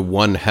down to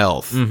 1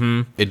 health.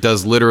 Mm-hmm. It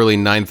does literally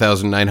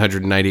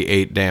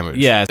 9,998 damage.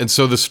 Yeah. And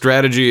so the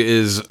strategy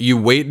is you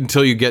wait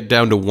until you get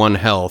down to 1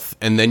 health,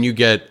 and then you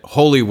get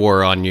Holy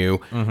War on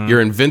you. Mm-hmm.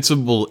 You're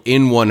invincible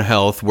in 1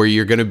 health, where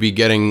you're going to be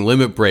getting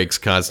limit breaks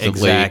constantly.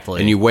 Exactly.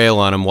 And you wail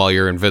on them while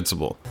you're invincible.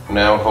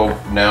 Now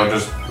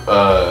just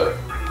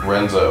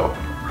Renzo,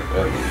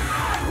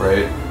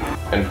 right?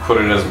 And put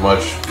it as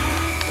much.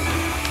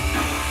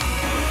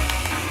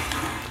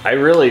 I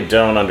really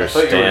don't I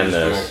thought you were understand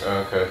just this. doing-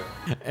 okay.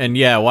 And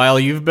yeah, while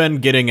you've been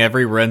getting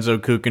every Renzo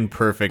Kukin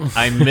perfect,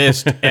 I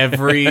missed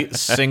every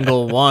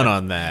single one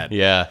on that.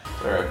 Yeah.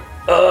 Alright.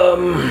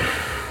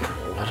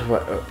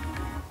 What do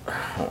I...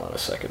 hold on a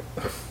second.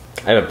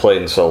 I haven't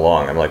played in so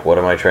long. I'm like, what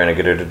am I trying to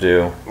get her to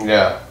do?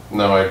 Yeah,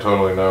 no, I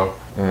totally know.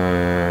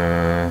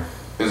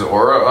 Is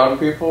Aura on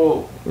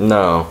people?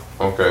 No.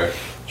 Okay.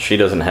 She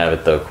doesn't have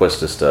it, though.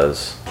 Quistis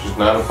does. She's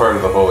not a part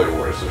of the Holy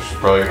War, so she's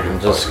probably gonna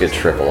be Just fucking- get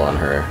triple on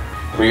her.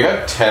 When you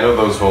have 10 of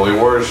those Holy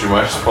Wars, you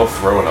might as well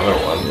throw another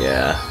one.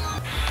 Yeah.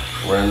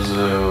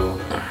 Renzo...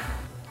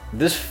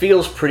 This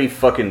feels pretty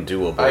fucking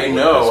doable. I with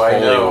know, this I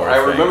Holy know. War I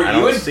thing. remember I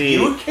you don't had, see...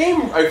 you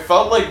came, I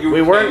felt like you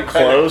We weren't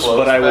came kinda close,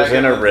 but I was back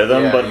in a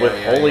rhythm. yeah, But yeah, with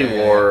yeah, Holy yeah,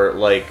 yeah. War,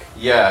 like,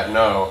 Yeah,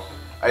 no.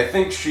 I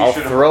think she I'll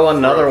should throw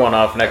another one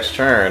off next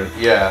turn.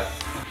 Yeah.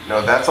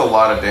 No, that's a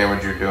lot of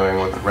damage you're doing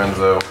with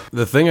Renzo.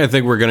 The thing I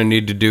think we're going to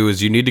need to do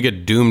is you need to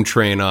get Doom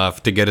Train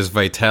off to get his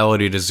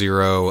vitality to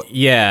 0,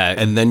 Yeah.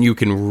 and then you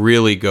can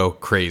really go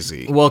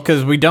crazy. Well,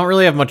 because we don't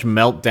really have much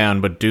Meltdown,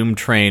 but Doom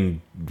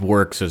Train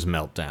works as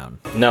Meltdown.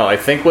 No, I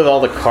think with all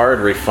the card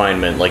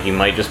refinement, like, you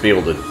might just be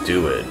able to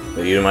do it.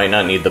 You might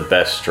not need the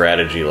best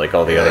strategy like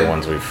all the other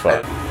ones we've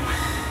fought.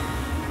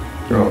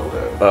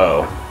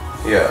 Oh.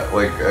 Yeah,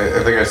 like,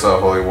 I think I saw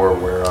Holy War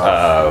wear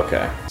off.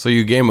 Okay. So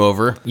you game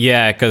over.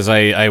 Yeah, because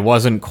I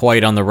wasn't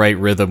quite on the right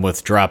rhythm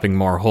with dropping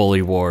more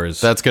Holy Wars.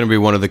 That's going to be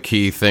one of the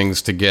key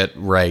things to get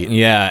right.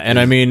 Yeah, and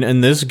I mean,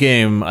 in this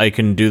game, I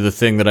can do the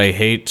thing that I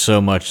hate so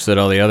much that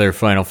all the other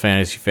Final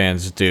Fantasy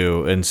fans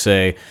do and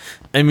say,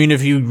 I mean,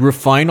 if you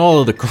refine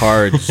all of the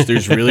cards,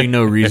 there's really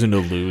no reason to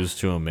lose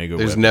to Omega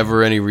There's Weapon.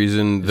 never any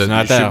reason that It's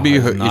not it should be.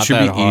 it's not It should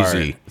that be hard.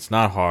 easy. It's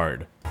not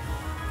hard.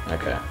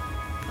 Okay.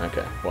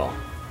 Okay, well.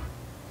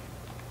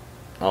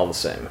 All the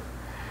same.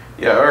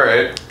 Yeah,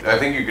 alright. I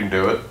think you can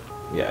do it.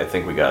 Yeah, I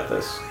think we got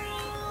this.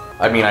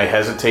 I mean, I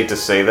hesitate to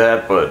say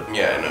that, but...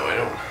 Yeah, no, I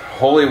don't.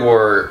 Holy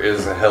War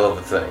is a hell of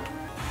a thing.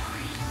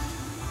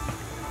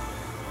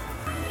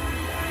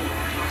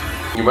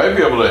 You might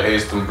be able to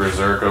haste and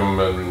berserk him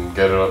and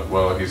get it up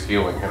while he's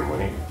healing him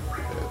when he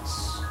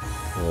hits.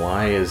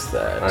 Why is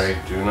that?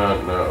 I do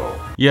not know.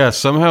 Yeah,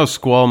 somehow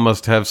Squall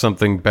must have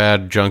something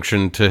bad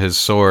junction to his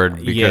sword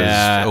because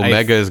Yeah,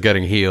 Omega is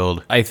getting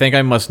healed. I think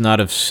I must not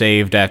have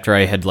saved after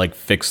I had, like,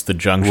 fixed the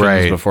junctions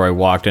Right. before I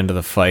walked into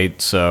the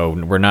fight, so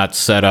we're not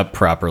set up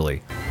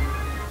properly.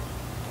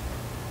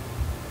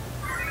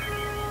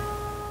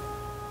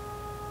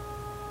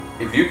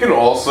 If you can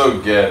also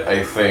get,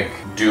 I think,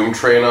 Doom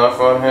Train off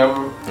on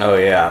him, Oh,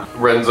 yeah.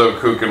 Renzo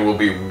Kukin will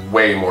be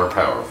way more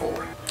powerful.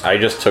 I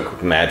just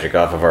took magic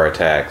off of our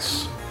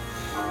attacks.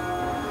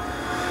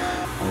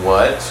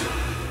 What?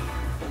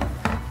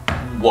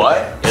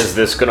 What? Is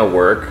this gonna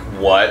work?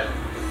 What?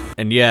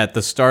 And yeah, at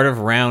the start of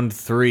round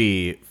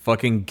 3,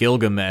 fucking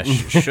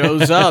Gilgamesh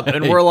shows up,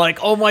 and we're like,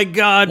 oh my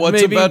god,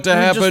 What's maybe about to we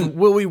just- happen?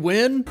 will we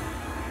win?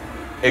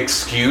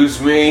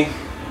 Excuse me?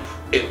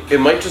 It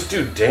might just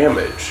do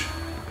damage.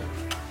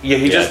 Yeah,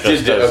 he just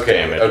did does okay,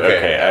 damage.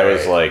 Okay, I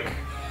was like...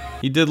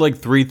 He did like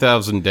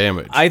 3,000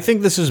 damage. I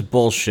think this is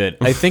bullshit.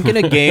 I think in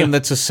a game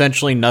that's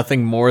essentially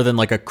nothing more than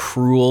like a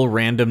cruel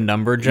random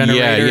number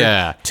generator,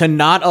 yeah. to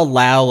not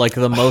allow like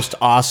the most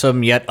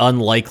awesome yet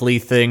unlikely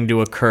thing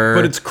to occur.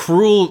 But it's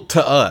cruel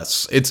to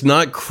us. It's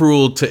not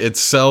cruel to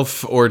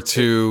itself or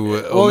to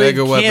well,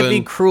 Omega it Weapon. can't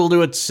be cruel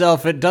to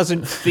itself. It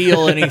doesn't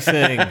feel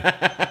anything.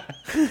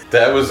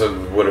 That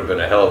would have been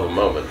a hell of a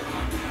moment.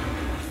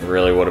 It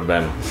really would have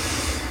been...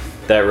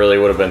 That really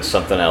would have been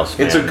something else,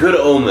 man. It's a good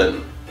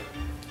omen.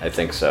 I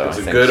think so. It's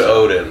a good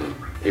Odin,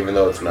 even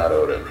though it's not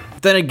Odin.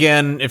 Then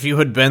again, if you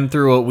had been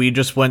through what we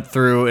just went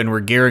through and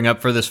were gearing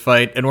up for this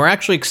fight and were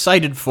actually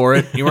excited for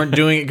it, you weren't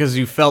doing it because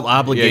you felt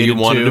obligated you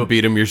wanted to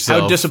beat him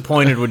yourself. How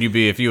disappointed would you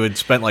be if you had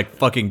spent like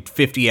fucking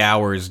 50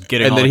 hours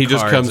getting And all then the he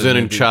just cards comes in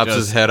and chops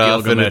his head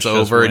off and it's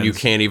Gilgamesh just over and you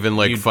wins. can't even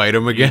like fight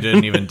him again. You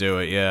didn't even do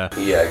it, yeah.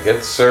 Yeah,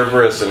 get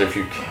Cerberus, and if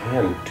you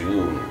can,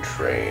 Doom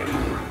Train.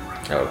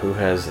 Oh, who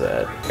has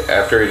that?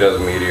 After he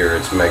does Meteor,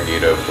 it's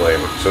Megiddo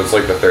Flame. So it's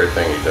like the third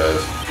thing he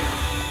does.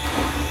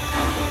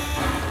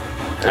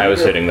 I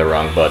was hitting the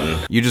wrong button.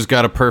 You just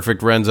got a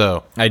perfect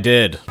Renzo. I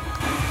did.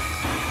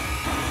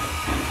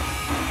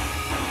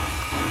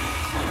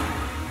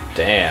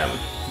 Damn.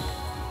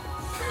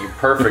 You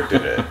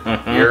perfected it.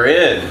 You're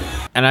in.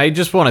 And I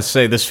just want to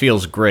say this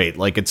feels great.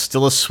 Like, it's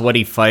still a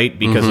sweaty fight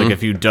because, like,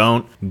 if you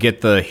don't get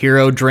the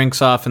hero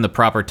drinks off in the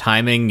proper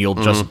timing, you'll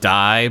just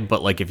die.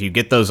 But, like, if you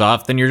get those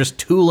off, then you're just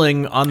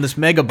tooling on this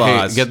mega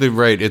boss. Hey, get the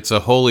right. It's a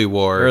holy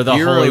war. Or the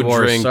Hero Holy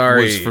War, drink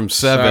sorry. was from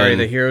 7. Sorry,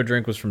 the hero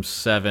drink was from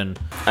 7.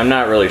 I'm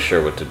not really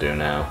sure what to do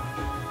now.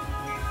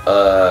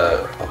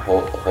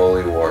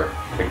 Holy War.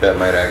 I think that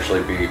might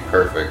actually be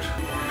perfect.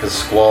 Because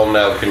Squall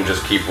now can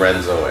just keep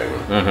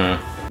Renzoing.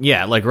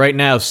 Yeah, like, right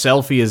now,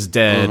 Selfie is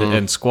dead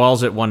and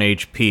Squall's at 1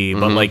 HP.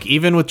 But, like,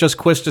 even with just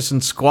Quistis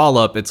and Squall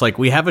up, it's like,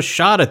 we have a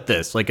shot at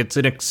this. Like, it's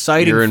an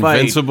exciting You're fight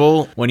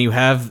invincible. when you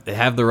have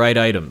the right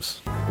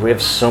items. We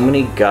have so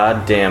many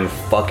goddamn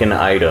fucking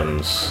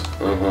items.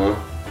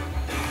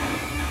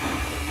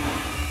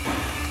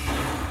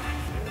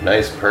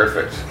 Nice,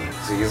 perfect.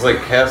 See, he's like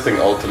casting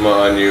Ultima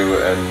on you,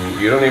 and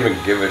you don't even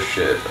give a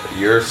shit.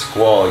 You're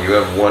Squall, you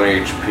have 1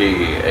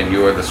 HP, and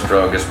you are the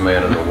strongest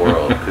man in the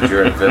world, because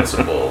you're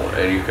invincible,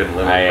 and you can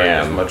limit I break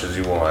am. as much as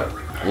you want.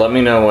 Let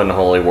me know when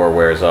Holy War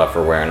wears off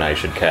or when I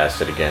should cast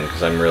it again,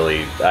 because I'm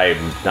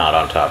not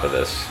on top of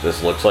this.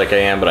 This looks like I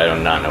am, but I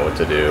do not know what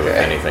to do if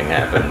anything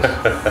happens.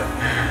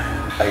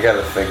 I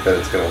gotta think that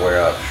it's gonna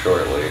wear off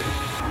shortly.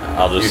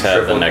 I'll just You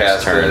have the triple next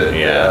cast turn.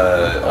 it,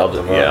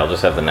 Ultima. I'll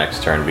just have the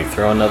next turn be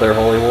throw another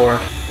Holy War.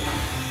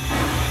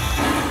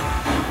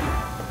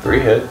 3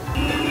 hit.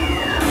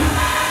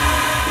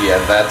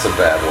 Yeah, that's a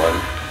bad one.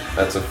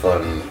 That's a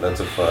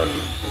fun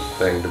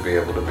thing to be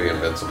able to be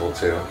invincible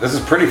too. This is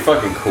pretty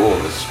fucking cool,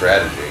 this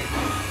strategy.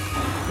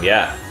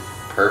 Yeah,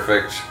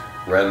 Perfect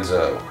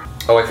Renzo.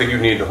 Oh, I think you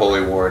need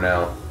Holy War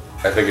now.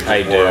 I think it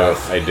just wore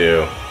off. I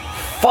do.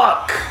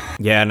 Fuck!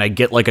 Yeah, and I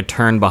get like a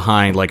turn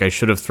behind, like I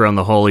should have thrown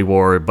the Holy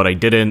War, but I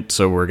didn't,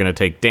 so we're gonna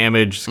take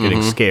damage. It's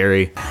getting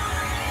scary.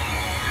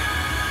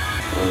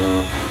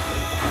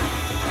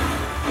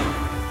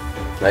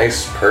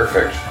 Nice,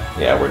 perfect.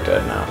 Yeah, we're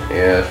dead now.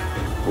 Yeah.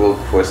 Will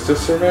Quistis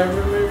survive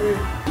it, maybe?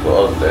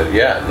 Well, dead.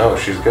 Yeah, no,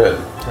 she's good.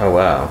 Oh,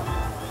 wow.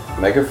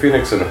 Mega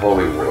Phoenix and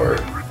Holy War.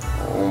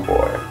 Oh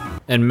boy.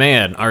 And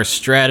man, our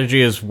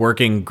strategy is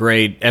working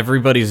great.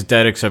 Everybody's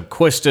dead except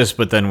Quistis,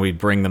 but then we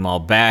bring them all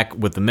back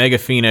with the Mega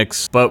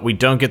Phoenix, but we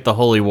don't get the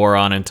Holy War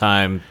on in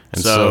time,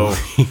 And so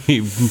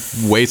he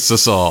wastes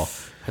us all.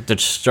 have to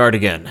start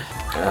again.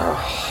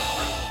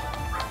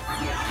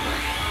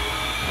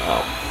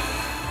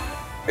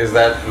 Is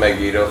that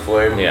Megiddo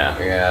Flame? Yeah.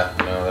 Yeah,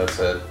 no, that's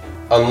it.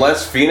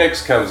 Unless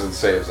Phoenix comes and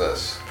saves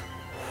us.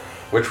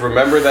 Which,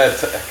 remember that...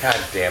 God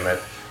damn it.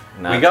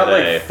 Not we got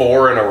today. like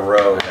 4 in a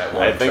row that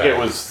one I think time.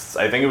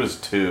 it was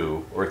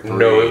 2 or 3.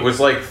 No, it was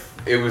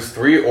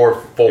 3 or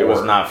 4. It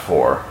was not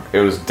 4. It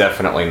was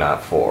definitely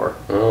not 4.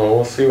 Oh,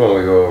 we'll see when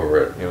we go over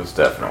it. It was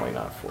definitely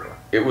not 4.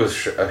 It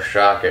was a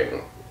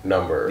shocking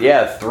number.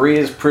 Yeah, 3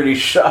 is pretty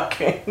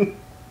shocking.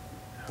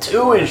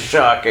 2 is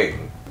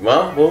shocking.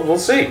 Well, we'll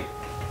see.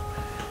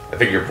 I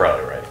think you're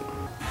probably right.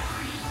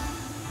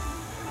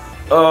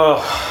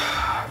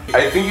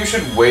 I think you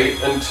should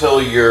wait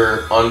until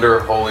you're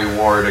under Holy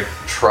War to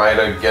try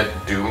to get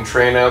Doom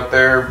Train out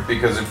there,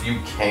 because if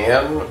you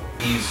can,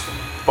 he's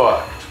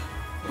fucked.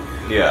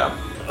 Yeah.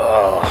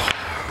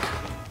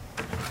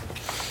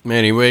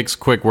 Man, he makes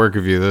quick work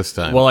of you this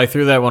time. Well, I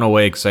threw that one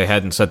away because I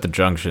hadn't set the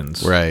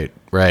junctions. right.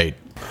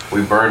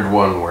 We burned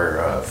one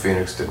where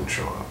Phoenix didn't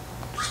show up.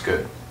 It's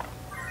good.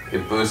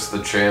 It boosts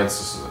the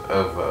chances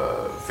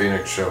of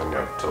Phoenix showing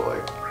up to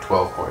like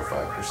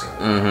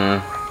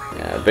 12.5%.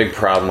 Yeah, a big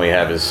problem we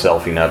have is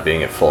Selfie not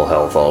being at full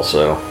health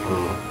also.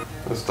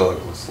 This dog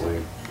is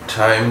asleep.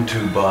 Time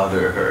to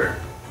bother her.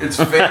 It's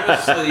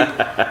famously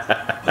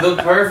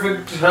the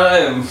perfect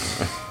time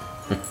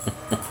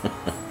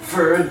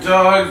for a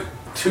dog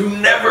to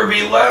never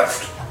be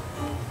left.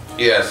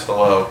 Yes,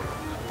 hello.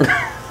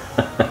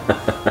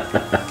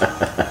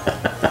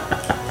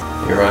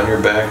 You're on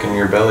your back and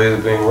your belly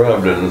is being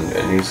rubbed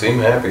and you seem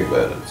happy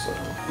about it. So.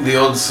 The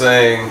old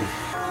saying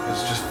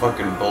is just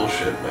fucking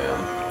bullshit,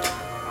 man.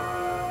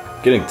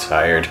 Getting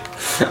tired.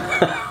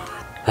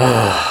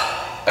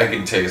 I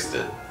can taste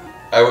it.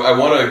 I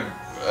want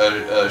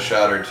a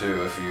shot or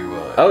two if you...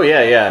 Oh,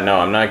 yeah, no,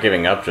 I'm not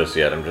giving up just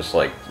yet. I'm just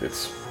like,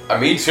 it's...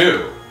 me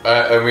too.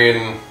 I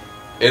mean,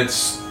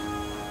 it's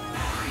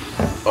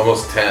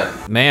almost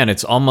 10. Man,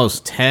 it's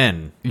almost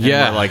 10. And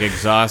Yeah. we're, like,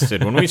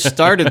 exhausted. When we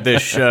started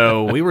this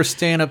show, we were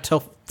staying up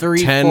till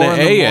 3, 10 4 in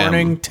the a.m..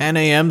 morning, 10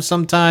 a.m.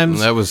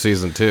 sometimes. That was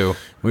season 2.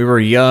 We were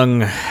young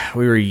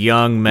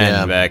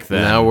men back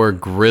then. Now we're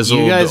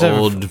grizzled You guys have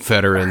old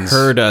veterans.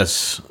 heard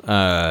us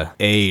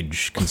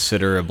age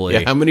considerably.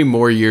 Yeah, how many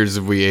more years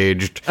have we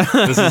aged?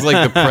 This is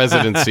like the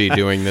presidency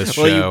doing this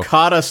show. Well, you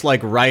caught us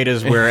like right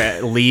as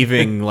we're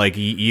leaving like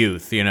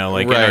youth, you know,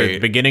 like in our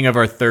Right. beginning of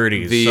our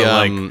 30s. the so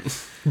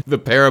like the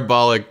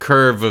parabolic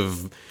curve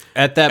of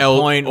at that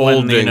point when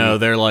you olding. know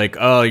they're like,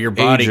 oh, your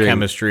body Aging.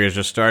 chemistry is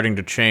just starting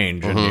to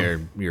change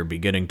and you're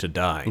beginning to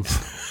die.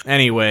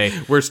 Anyway,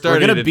 We're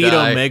starting gonna to beat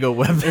die. Omega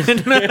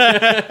Weapon.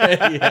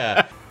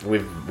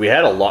 We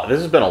had a lot.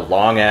 This has been a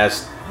long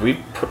ass.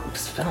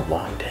 It's been a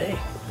long day.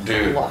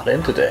 Dude. A lot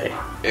in today.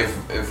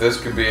 If this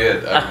could be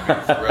it, I'd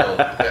be thrilled.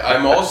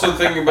 I'm also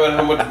thinking about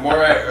how much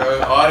more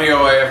audio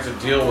I have to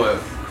deal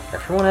with.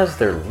 Everyone has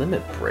their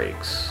limit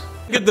breaks.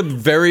 At the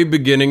very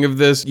beginning of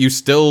this, you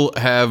still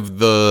have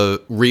the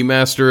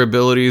remaster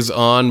abilities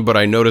on, but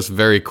I noticed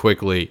very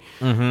quickly,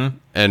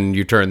 and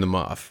you turn them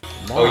off.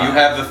 Oh, you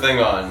have the thing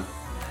on.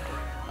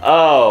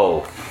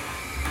 Oh.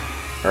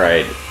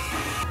 Right.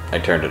 I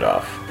turned it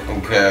off.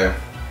 Okay.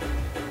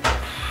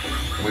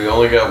 We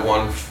only got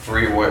one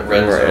free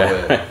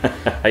Renzo hit.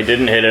 I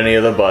didn't hit any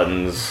of the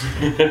buttons,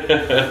 Should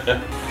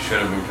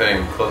have been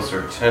paying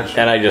closer attention.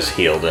 and I just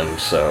healed him.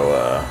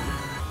 So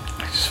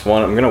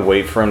I'm gonna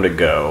wait for him to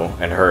go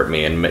and hurt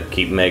me and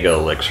keep Mega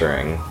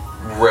Elixiring.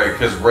 Right,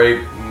 because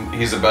Ray,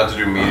 he's about to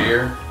do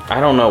Meteor. I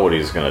don't know what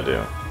he's gonna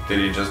do. Did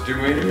he just do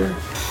Meteor?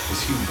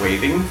 Is he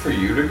waiting for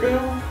you to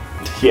go?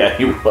 Yeah,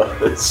 he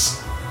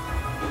was.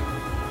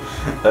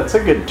 That's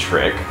a good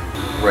trick.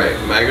 Right,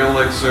 Mega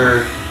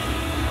Elixir.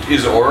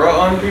 Is Aura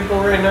on people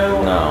right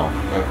now? No.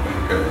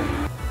 Okay.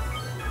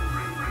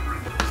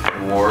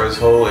 War is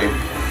holy.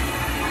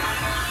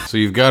 So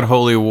you've got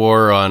Holy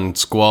War on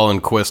Squall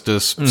and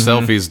Quistis.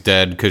 Selfie's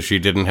dead because she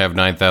didn't have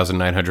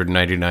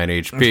 9,999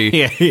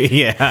 HP.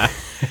 yeah.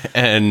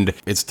 And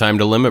it's time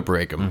to limit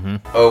break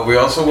him. Oh, we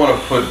also want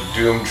to put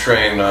Doom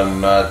Train on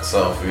not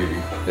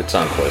Selfie. It's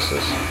on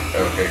Quistis.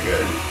 Okay,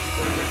 good.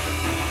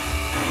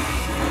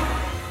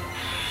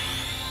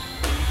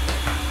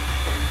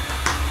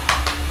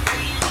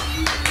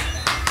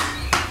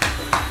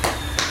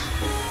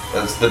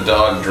 That's the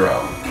dog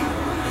drum.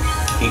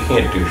 He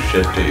can't do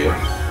shit to you.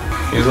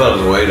 He's on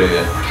his way to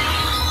you.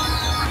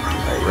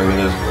 Bringing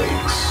his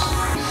weights.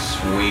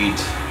 Sweet.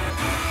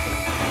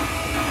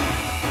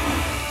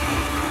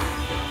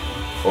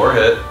 4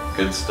 hit.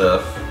 Good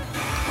stuff.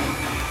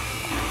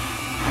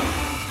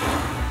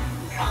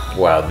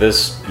 Wow,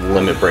 this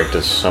limit break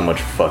does so much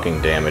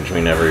fucking damage.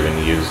 We never even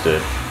used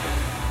it.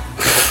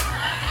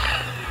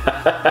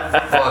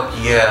 Fuck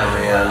yeah,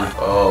 man.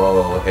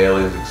 Oh,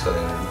 Haley's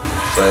excited.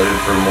 Excited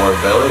for more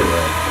belly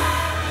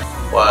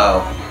rub.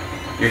 Wow.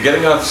 You're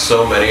getting off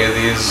so many of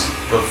these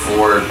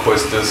before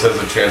Quistis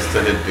has a chance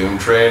to hit Doom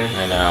Train.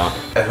 I know.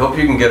 I hope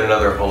you can get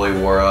another Holy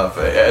War off.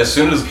 As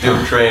soon as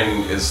Doom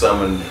Train is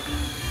summoned,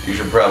 you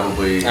should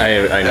probably... I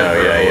know,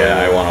 enter Holy yeah.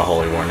 I War. want a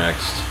Holy War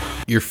next.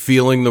 You're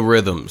feeling the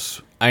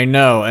rhythms. I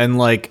know, and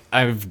like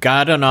I've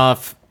gotten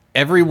off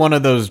every one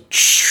of those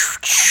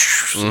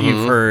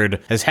you've heard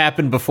has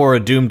happened before a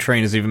Doom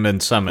Train has even been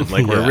summoned.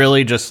 Like we're Yeah.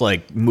 really just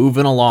like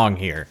moving along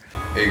here.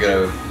 Are you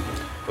gonna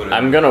put it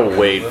I'm gonna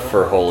wait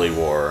for Holy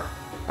War.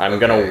 I'm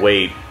Okay. gonna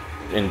wait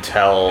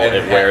until And-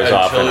 it wears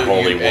off in until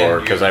Holy you- War,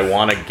 and because you- I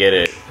want to get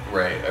it.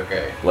 Right,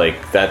 okay.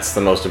 Like, that's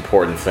the most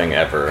important thing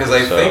ever. Because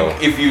I so.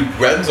 think if you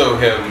Renzo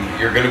him,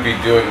 you're gonna be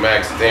doing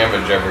max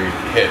damage every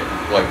hit,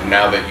 like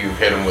now that you've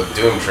hit him with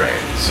Doom Train.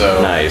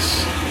 So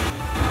Nice.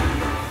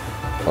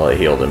 Well, I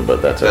healed him,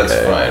 but that's okay.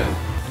 that's fine.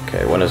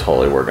 Okay, when is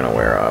Holy War gonna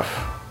wear off?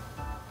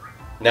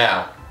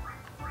 Now,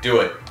 do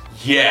it.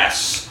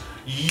 Yes!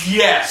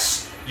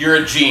 Yes! You're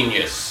a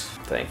genius.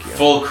 Thank you.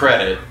 Full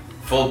credit.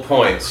 Full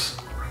points.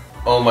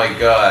 Oh my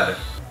god.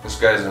 This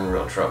guy's in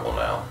real trouble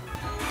now.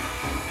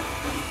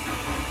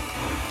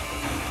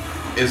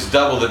 It's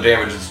double the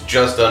damage, it's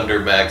just under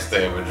max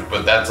damage,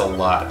 but that's a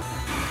lot.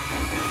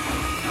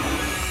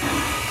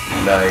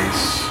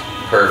 Nice.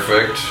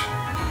 Perfect.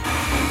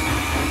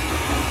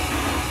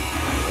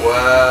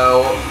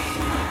 Wow.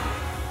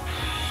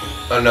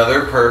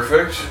 Another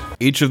perfect.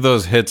 Each of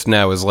those hits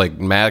now is like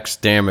max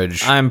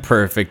damage. I'm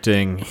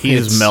perfecting.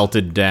 He's It's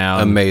melted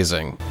down.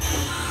 Amazing.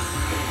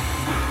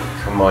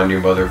 Come on, you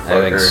I think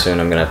motherfucker. soon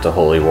I'm gonna have to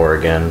Holy War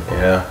again.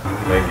 Yeah,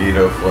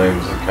 Megiddo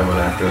Flames are coming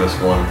after this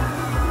one.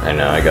 I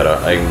know, I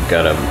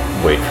gotta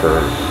wait for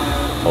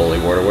Holy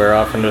War to wear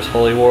off and just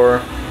Holy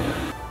War.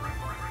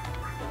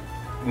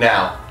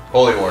 Now,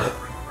 Holy War.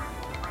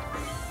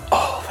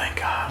 Oh, thank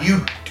God.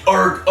 You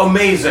are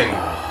amazing.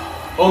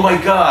 Oh my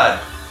god.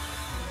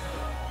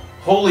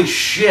 Holy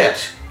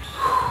shit.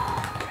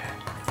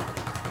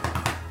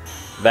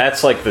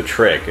 That's like the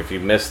trick. If you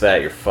miss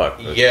that, you're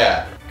fucked.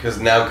 Yeah,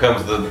 because now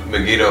comes the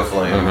Megiddo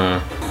Flame.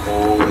 Mm-hmm.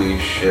 Holy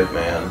shit,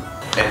 man.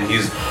 And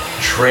he's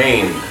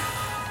trained.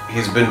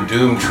 He's been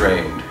Doom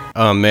trained.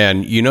 Oh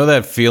man, you know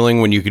that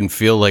feeling when you can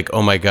feel like,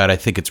 oh my god, I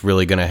think it's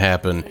really gonna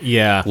happen.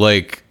 Yeah.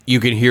 Like, you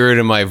can hear it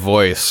in my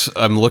voice.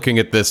 I'm looking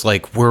at this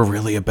like, we're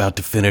really about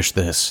to finish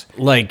this.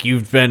 Like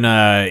you've been,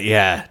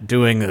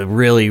 doing a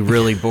really,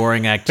 really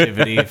boring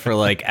activity for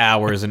like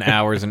hours and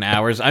hours and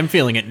hours. I'm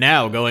feeling it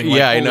now, going like,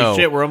 Yeah, I holy know.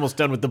 shit, we're almost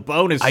done with the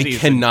bonus I season.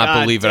 cannot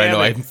God believe it. I damn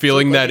know. I'm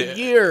feeling Took that like a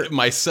year.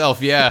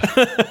 myself. Yeah.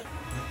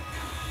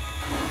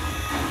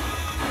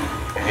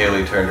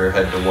 Haley turned her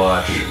head to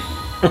watch.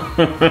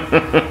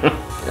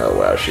 Oh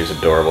wow, she's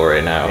adorable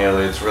right now.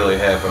 Haley, it's really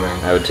happening.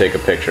 I would take a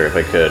picture if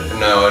I could.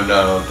 No,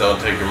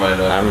 don't take your mind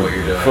off of what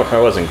you're doing. I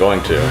wasn't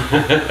going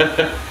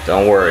to.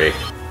 Don't worry.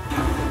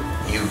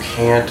 You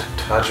can't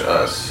touch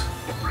us.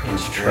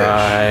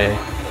 Try.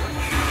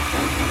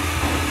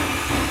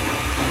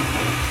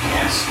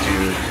 Yes,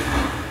 dude.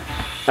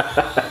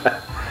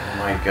 Oh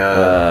my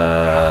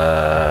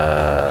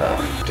god.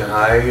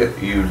 Die,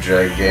 you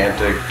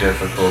gigantic,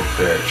 difficult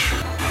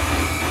bitch.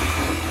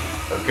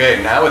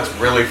 Okay, now it's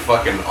really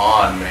fucking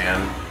on,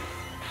 man.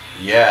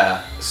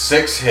 Yeah,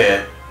 6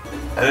 hit.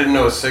 I didn't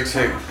know a 6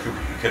 hit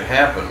could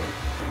happen.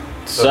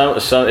 Some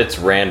it's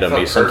random. I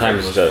He thought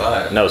sometimes perfect was does,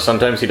 5. no.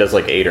 Sometimes he does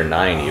like 8 or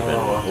 9 even.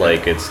 Oh, okay.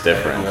 Like it's I didn't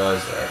different.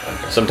 realize that.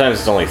 Okay. Sometimes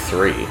it's only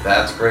 3.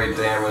 That's great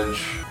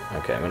damage.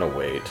 Okay, I'm gonna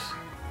wait.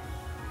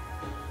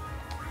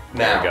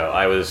 Now. There we go.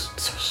 I was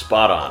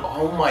spot on.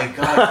 Oh my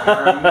god,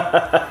 Karen.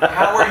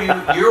 How are you?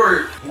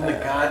 You're in the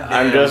goddamn...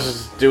 I'm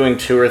just doing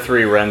 2 or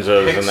 3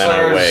 Renzos and then I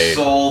Pixar wait.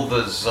 sold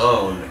the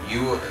zone.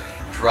 You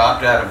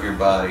dropped out of your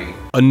body.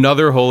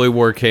 Another Holy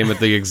War came at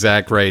the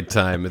exact right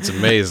time. It's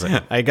amazing.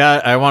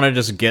 I want to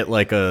just get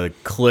like a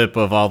clip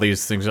of all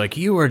these things. Like,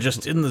 you were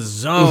just in the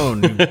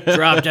zone. You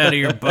dropped out of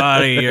your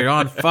body. You're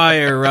on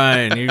fire,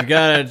 Ryan. You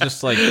gotta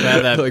just like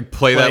have that. Like,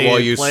 play that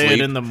while you play sleep.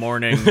 it in the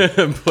morning. Play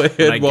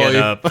when I it while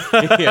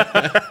get you...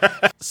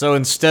 up. So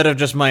instead of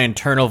just my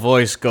internal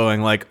voice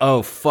going like,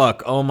 "Oh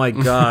fuck, oh my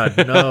god,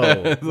 no,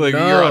 Like,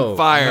 no, you're on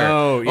fire.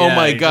 no, oh yeah,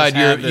 my you god, just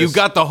have you this-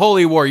 got the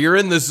Holy War. You're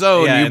in the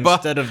zone. Yeah, you bu-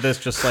 instead of this,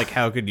 just like,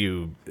 how could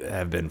you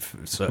have been?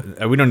 So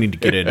we don't need to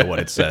get into what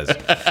it says.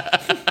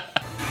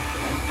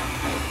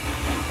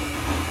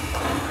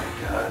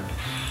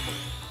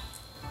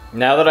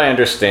 Now that I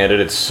understand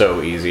it, it's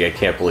so easy. I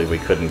can't believe we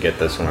couldn't get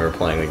this when we were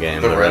playing the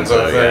game. The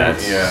Renzo thing? Yeah,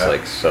 it's Yeah.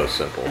 like so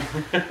simple.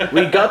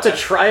 We got to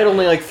try it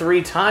only like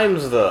 3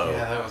 times though.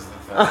 Yeah, that was the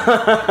thing.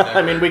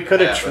 I mean, we could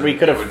have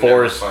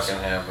forced. Fucking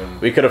happen.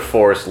 We could have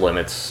forced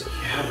limits.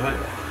 Yeah, but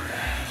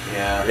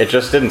yeah. It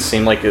just didn't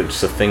seem like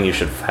it's a thing you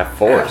should have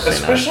forced. You know?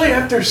 Especially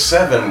after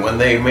 7, when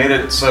they made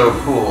it so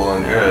cool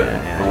and good,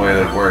 yeah. the way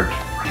that worked.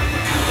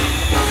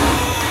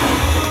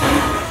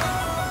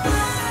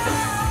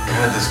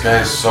 God, this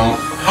guy is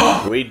so...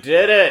 We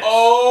did it!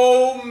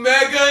 Oh,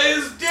 Mega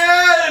is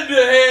dead,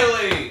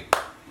 Haley!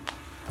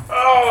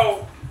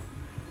 Oh!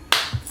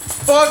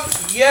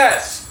 Fuck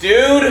yes,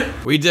 dude!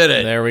 We did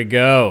it. There we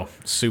go.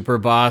 Super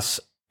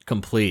boss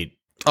complete.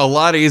 A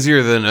lot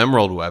easier than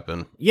Emerald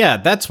Weapon. Yeah,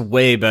 that's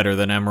way better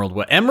than Emerald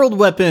Weapon. Emerald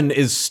Weapon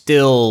is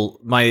still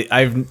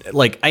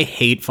I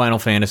hate Final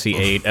Fantasy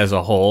VIII as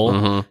a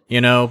whole, you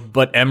know,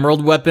 but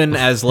Emerald Weapon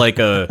as like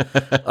a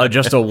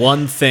just a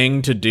one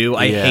thing to do,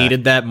 I Yeah.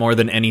 hated that more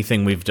than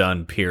anything we've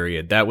done,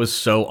 period. That was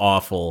so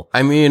awful.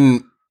 I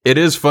mean, it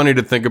is funny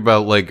to think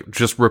about, like,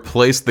 just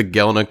replace the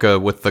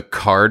Gelnica with the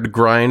card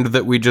grind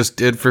that we just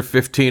did for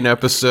 15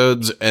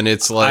 episodes, and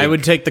it's like... I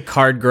would take the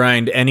card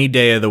grind any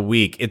day of the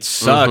week. It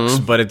sucks,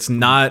 but it's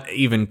not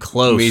even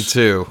close. Me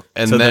too.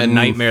 And to then... the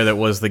nightmare that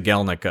was the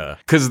Gelnica.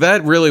 Because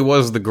that really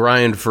was the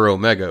grind for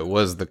Omega,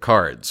 was the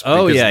cards.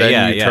 Oh because yeah, then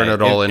yeah, you yeah. turn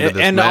it all into this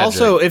and magic.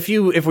 also, if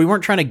we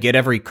weren't trying to get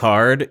every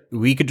card,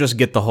 we could just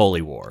get the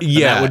Holy War. And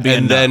Yeah, that would be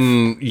and enough.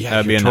 then... Yeah,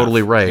 That'd be you're enough,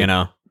 totally right. You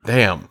know,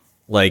 Damn.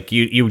 like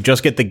you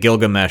just get the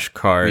Gilgamesh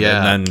card,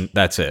 Yeah. and then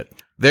that's it.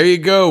 There you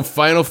go.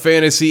 Final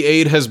Fantasy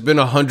VIII has been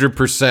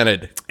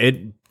 100%ed.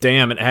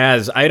 It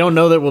has. I don't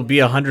know that we'll be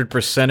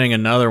 100%ing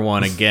another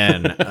one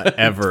again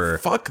ever.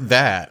 Fuck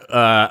that.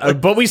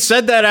 But we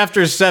said that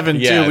after 7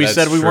 Yeah, too. We that's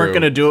said we weren't true.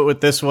 going to do it with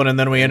this one, and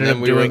then we ended then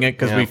up we doing were- it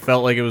because yeah. we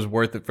felt like it was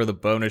worth it for the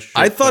bonus. Shit.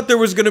 I thought there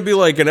was going to be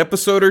like an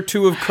episode or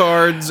 2 of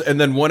cards and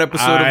then 1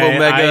 episode of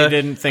Omega. I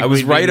didn't think I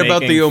was we'd be right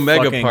about the making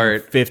Omega fucking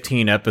part.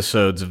 15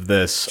 episodes of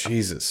this.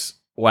 Jesus.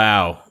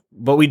 Wow.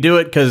 But we do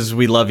it because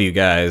we love you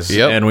guys,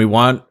 Yep. and we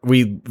want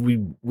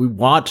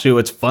to.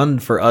 It's fun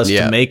for us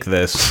Yeah. to make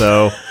this.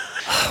 So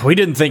we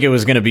didn't think it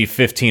was going to be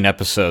 15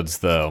 episodes,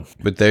 though.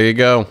 But there you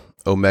go.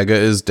 Omega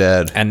is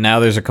dead. And now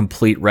there's a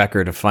complete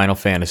record of Final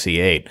Fantasy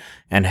VIII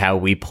and how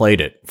we played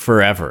it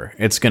forever.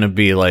 It's going to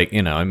be like,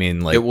 you know, I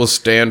mean, like, It will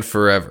stand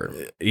forever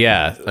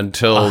yeah,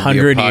 until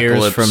 100 the years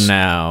apocalypse. from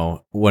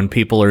now, when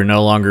people are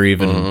no longer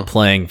even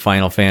playing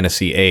Final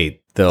Fantasy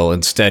VIII, they'll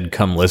instead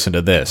come listen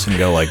to this and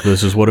go like,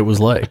 this is what it was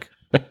like.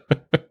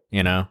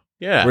 You know?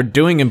 Yeah. We're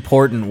doing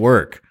important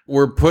work.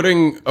 We're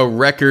putting a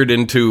record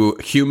into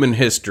human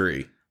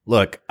history.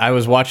 Look, I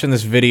was watching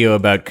this video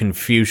about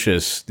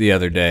Confucius the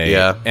other day.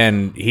 Yeah.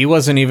 And he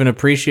wasn't even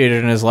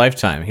appreciated in his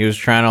lifetime. He was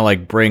trying to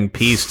like bring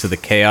peace to the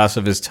chaos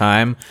of his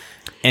time.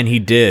 And he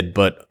did,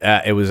 but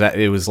it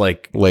was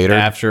like Later?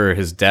 after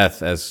his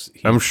death.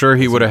 I'm sure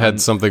he would have had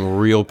something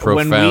real when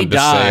we profound to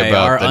say die,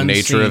 about our the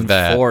nature unseen of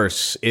that.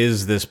 force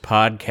is this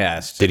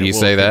podcast. Did and he it will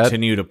say that?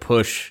 Continue to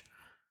push.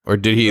 Or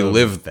did he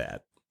live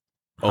that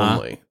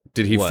only?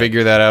 Did he What?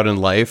 figure that out in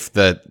life,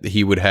 that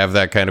he would have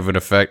that kind of an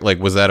effect? Like,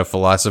 was that a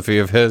philosophy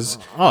of his?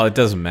 Oh, it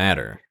doesn't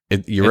matter.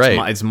 You're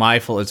right.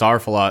 It's our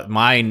philosophy.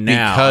 Mine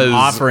now. Because I'm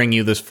offering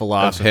you this of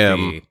philosophy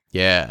him.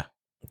 Yeah.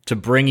 to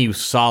bring you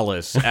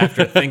solace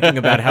after thinking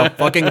about how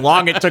fucking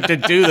long it took to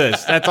do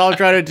this. That's all I'm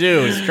trying to do,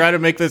 is try to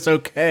make this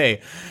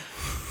okay.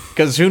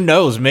 Because who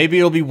knows? Maybe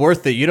it'll be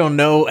worth it. You don't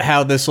know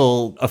how this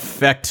will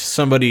affect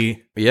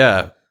somebody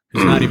Yeah.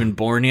 who's not even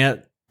born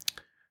yet.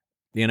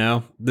 You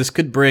know, this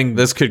could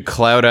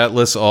Cloud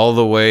Atlas all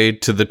the way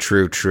to the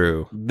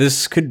true.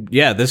 this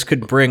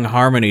could bring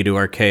harmony to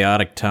our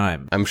chaotic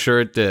time. I'm sure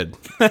it did.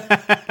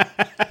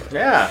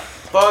 Yeah.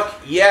 Fuck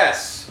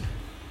yes.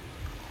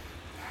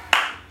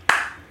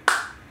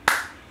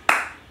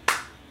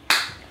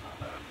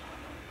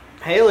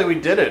 Haley, we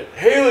did it.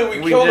 Haley,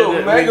 we We killed did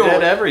it. Omega. We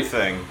did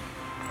everything.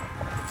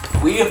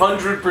 We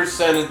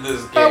 100%ed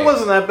this game. That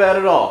wasn't that bad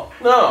at all.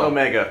 No.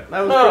 Omega.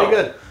 That was No. pretty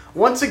good.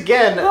 Once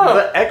again, No.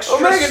 the extra...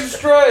 Omega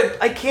destroyed.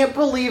 I can't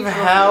believe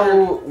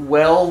how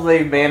well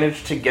they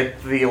managed to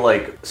get the,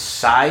 like,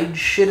 side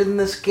shit in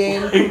this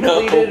game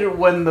completed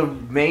when the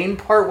main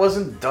part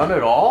wasn't done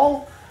at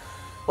all.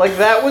 Like,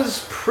 that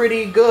was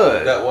pretty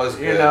good. That was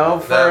You good. know,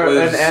 for That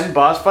was- an end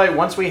boss fight,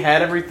 once we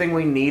had everything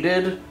we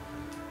needed,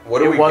 What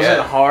do it we wasn't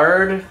get?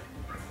 hard.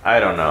 I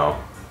don't know.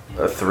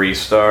 3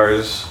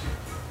 stars,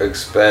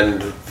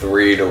 Expend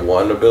 3 to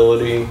 1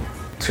 ability.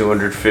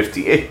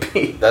 250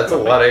 AP. That's a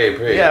lot of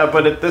AP. Yeah,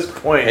 but at this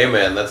point... Hey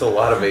man, that's a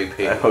lot of AP.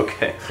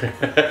 Okay.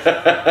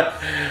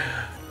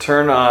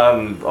 Turn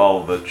on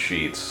all the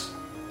cheats.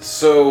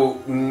 So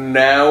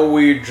now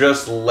we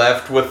just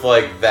left with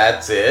like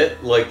that's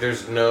it. Like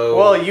there's no.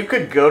 Well, you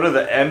could go to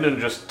the end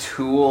and just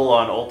tool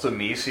on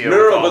Ultimecia.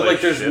 no, but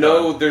like there's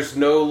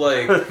no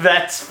like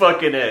That's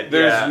fucking it.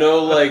 there's yeah.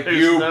 no like There's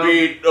you no-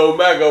 beat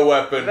Omega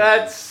Weapon.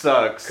 That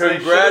sucks. They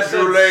should've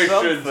said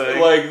Congratulations! something.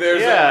 Like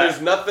Yeah.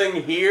 there's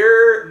nothing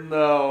here.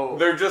 No.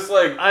 They're just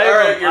like, I all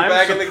am- right, you're I'm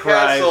back in the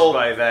surprised castle.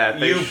 by that.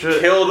 They You should-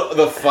 killed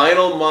the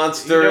final You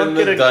monster don't in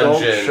get the a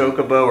gold dungeon.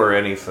 chocobo or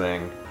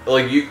anything.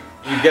 Like you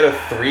get a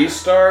 3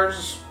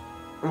 stars.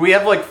 We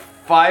have like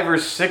 5 or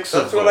 6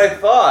 That's of them. what I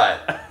thought.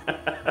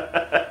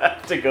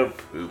 to go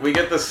poop. We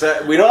get the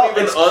set. We Well, don't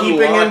even it's keeping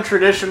in unlock.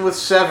 tradition with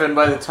 7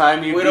 by the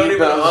time you We beat don't even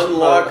those,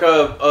 unlock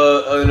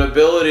an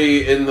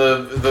ability in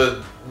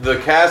the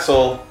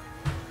castle.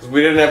 'Cause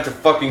we didn't have to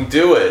fucking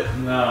do it.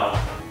 No.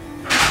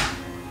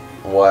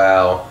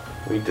 Wow,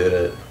 we did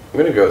it. I'm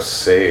gonna go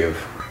save.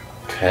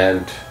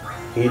 Kent,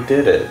 he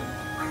did it.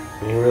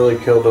 He really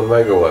killed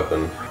Omega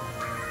Weapon.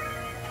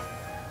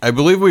 I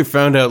believe we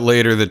found out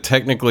later that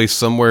technically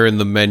somewhere in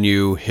the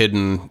menu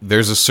hidden,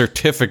 there's a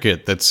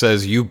certificate that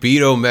says you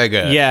beat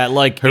Omega. Yeah,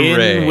 like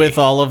Hooray. in with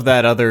all of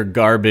that other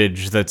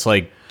garbage that's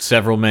like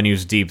several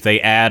menus deep, they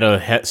add a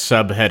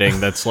subheading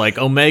that's like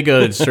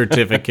Omega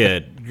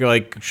certificate. You're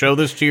like, show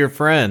this to your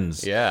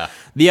friends. Yeah.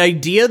 The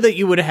idea that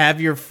you would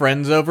have your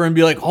friends over and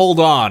be like, hold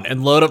on,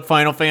 and load up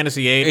Final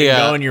Fantasy VIII Yeah.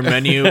 and go in your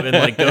menu and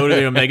like go to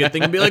the Omega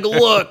thing and be like,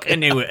 look,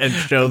 and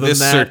show them This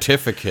that.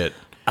 certificate.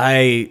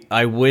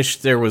 I wish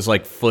there was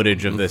like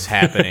footage of this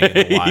happening in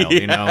the wild.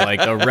 You know,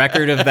 like a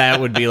record of that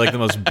would be like the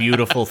most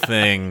beautiful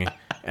thing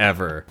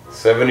ever.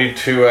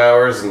 72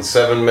 hours and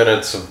 7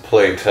 minutes of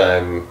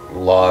playtime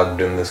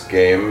logged in this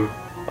game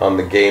on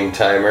the game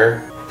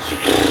timer.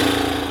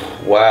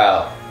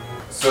 Wow.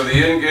 So the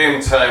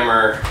in-game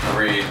timer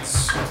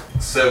reads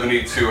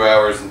 72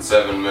 hours and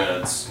 7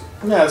 minutes.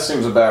 Yeah, that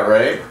seems about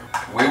right.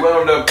 We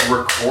wound up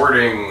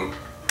recording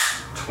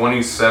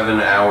 27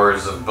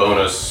 hours of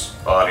bonus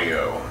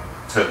audio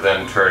to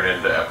then turn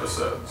into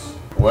episodes.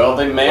 Well,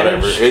 they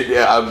managed.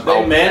 Whatever.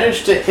 They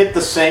managed to hit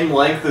the same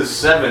length as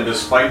 7,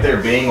 despite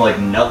there being like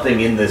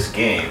nothing in this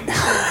game.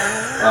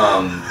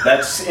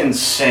 That's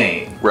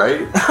insane.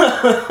 Right?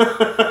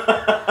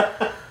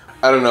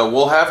 I don't know.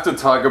 We'll have to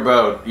talk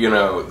about,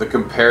 the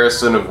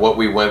comparison of what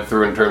we went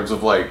through in terms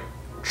of, like,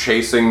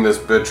 chasing this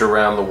bitch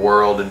around the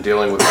world and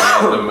dealing with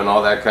random and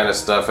all that kind of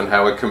stuff and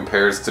how it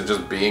compares to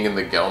just being in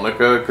the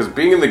Gelnica. Because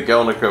being in the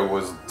Gelnica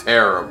was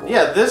terrible.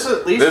 Yeah, this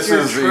at least This you're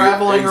is the-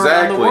 traveling around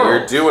exactly, the world.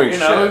 you're doing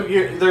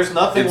shit. There's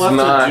nothing It's left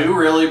not- to do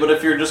really. But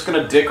if you're just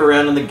gonna dick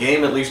around in the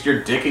game, at least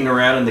you're dicking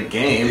around in the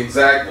game.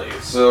 Exactly.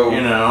 So,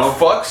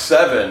 fuck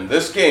 7.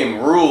 This game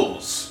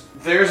rules.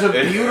 There's a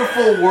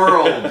beautiful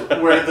world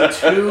where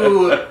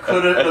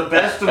the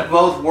best of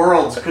both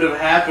worlds could have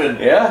happened.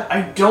 Yeah.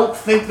 I don't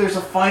think there's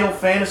a Final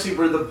Fantasy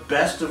where the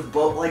best of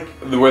both, like.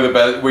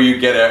 Where you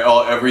get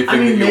everything I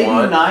mean, that you maybe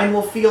want. 9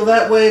 will feel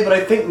that way, but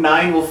I think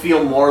 9 will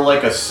feel more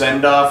like a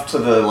send-off to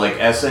the, like,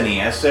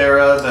 SNES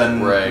era than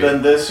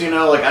this,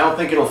 Like, I don't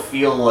think it'll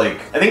feel like...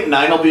 I think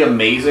 9 will be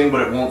amazing, but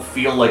it won't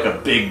feel like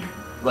a big...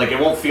 Like, it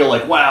won't feel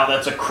like, wow,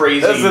 that's a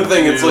crazy... That's the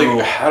thing, it's like,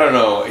 new- I don't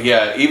know,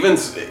 yeah,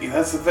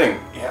 that's the thing,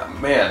 yeah,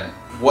 man,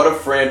 what a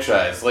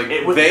franchise! Like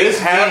With they this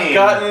have game-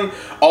 gotten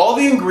all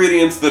the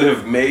ingredients that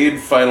have made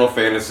Final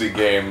Fantasy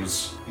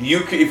games.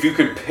 If you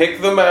could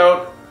pick them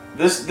out,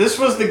 This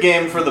was the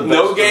game for the best.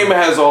 no game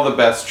has all the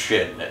best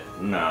shit in it.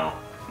 No.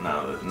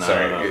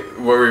 Sorry, no.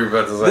 what were you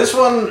about to say? This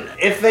one,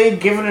 if they'd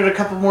given it a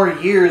couple more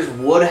years,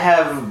 would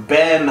have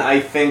been, I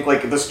think,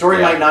 like, the story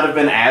Yeah. might not have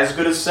been as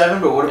good as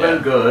 7, but would have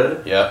been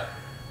good. Yeah.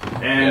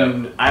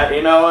 And,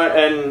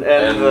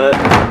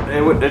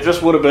 it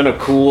just would have been a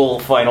cool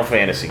Final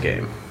Fantasy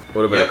game.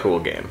 Would have been Yep. a cool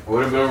game.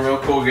 Would have been a real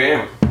cool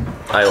game.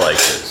 I liked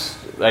it.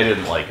 I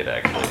didn't like it,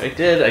 actually. I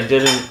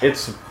didn't.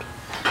 It's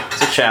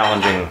a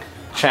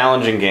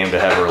challenging game to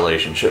have a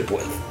relationship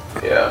with.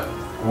 Yeah.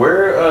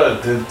 Where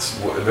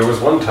there was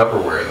one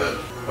Tupperware that?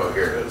 Oh,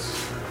 here it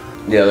is.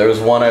 Yeah, there was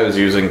one I was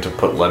using to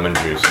put lemon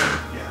juice in.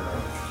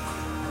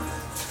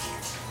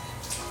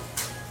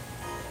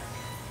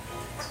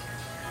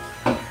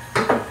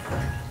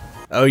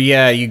 Oh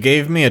yeah, you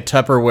gave me a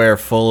Tupperware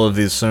full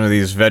of some of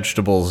these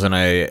vegetables, and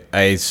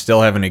I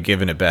still haven't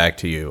given it back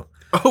to you.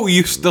 Oh,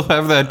 you still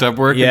have that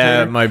Tupperware Yeah,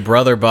 container? my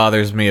brother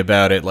bothers me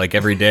about it like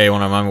every day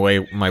when I'm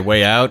on my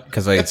way out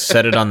because I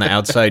set it on the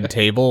outside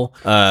table.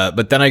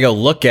 But then I go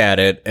look at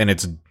it and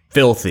it's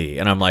filthy,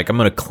 and I'm like, I'm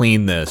gonna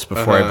clean this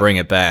before I bring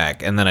it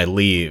back, and then I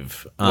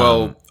leave.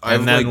 Well,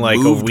 I've and then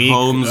moved a week,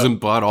 homes and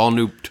bought all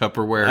new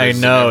Tupperware. I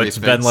know, it's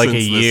been like a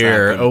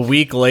year. A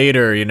week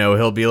later,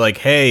 he'll be like,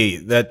 hey,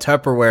 that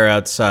Tupperware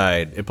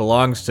outside, it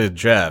belongs to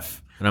Jeff.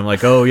 And I'm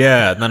like, oh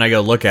yeah. And then I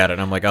go look at it,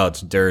 and I'm like, oh,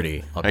 it's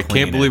dirty. I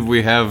can't believe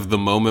we have the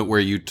moment where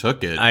you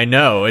took it. I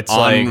know. It's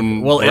like,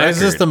 well, is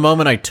this record. the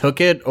moment I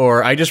took it?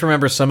 Or I just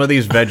remember some of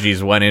these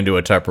veggies went into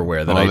a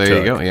Tupperware that I there took.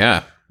 you go.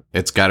 Yeah,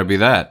 it's got to be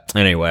that.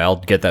 Anyway, I'll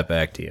get that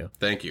back to you.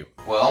 Thank you.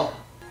 Well,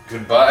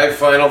 goodbye,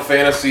 Final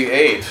Fantasy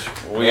VIII.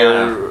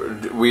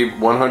 We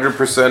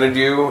 100%ed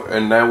you,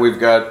 and now we've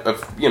got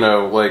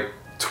like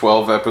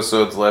 12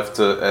 episodes left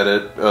to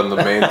edit on the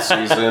main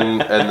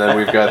season, and then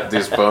we've got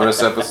these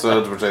bonus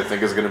episodes, which I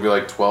think is going to be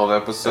like 12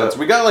 episodes.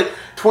 We got like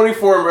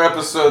 24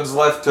 episodes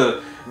left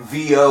to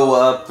VO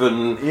up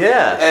and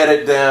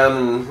edit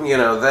down,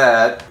 and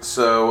that.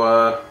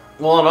 So.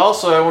 Well, and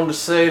also I wanted to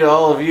say to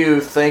all of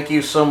you, thank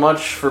you so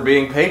much for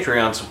being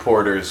Patreon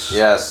supporters.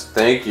 Yes,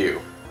 thank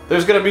you.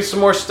 There's going to be some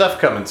more stuff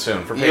coming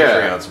soon for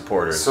Patreon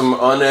supporters. Some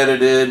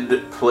unedited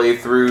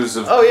playthroughs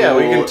of we cool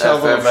can tell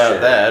them FF about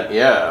shit. that.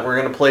 Yeah. We're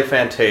going to play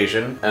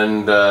Fantasian.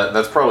 And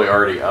that's probably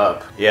already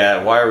up.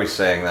 Yeah, why are we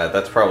saying that?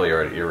 That's probably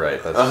already, you're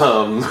right. That's,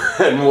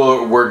 And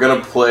we're going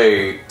to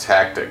play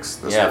Tactics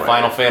this way.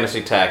 Final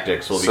Fantasy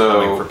Tactics will be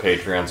coming for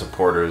Patreon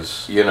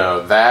supporters.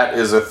 That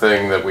is a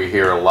thing that we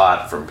hear a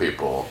lot from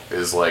people,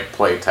 is like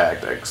play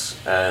Tactics.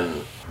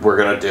 And we're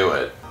going to do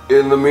it.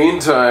 In the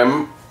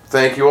meantime,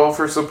 thank you all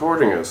for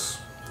supporting us.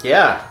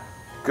 Yeah.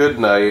 Good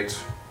night.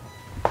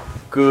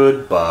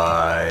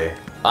 Goodbye.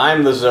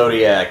 I'm the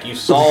Zodiac. You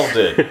solved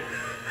it.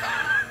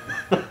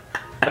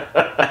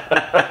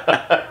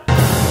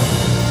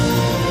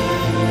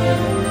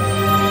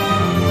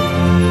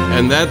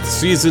 And that's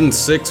season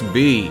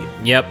 6B.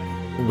 Yep.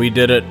 We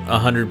did it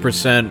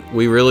 100%.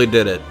 We really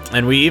did it.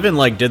 And we even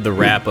did the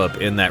wrap up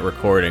in that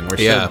recording. We're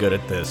so good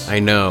at this. I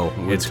know.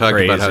 We It's talked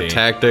about how crazy.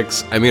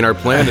 Tactics. I mean, our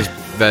plan is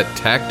that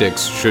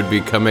Tactics should be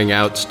coming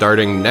out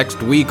starting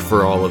next week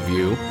for all of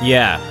you.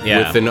 Yeah.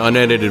 With an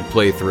unedited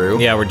playthrough.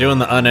 Yeah, we're doing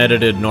the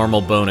unedited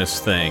normal bonus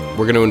thing.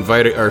 We're going to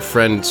invite our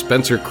friend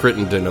Spencer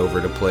Crittenden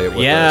over to play it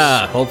with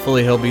us.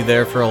 Hopefully he'll be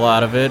there for a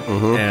lot of it.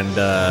 And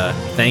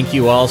thank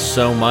you all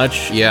so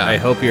much. Yeah. I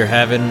hope you're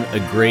having a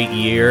great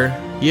year.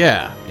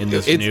 Yeah. In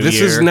this new This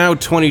year. is now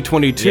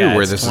 2022 Yeah,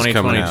 where it's this is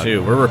coming out.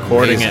 2022. We're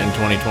recording Amazing. it in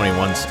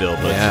 2021 still,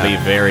 but Yeah. it's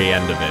the very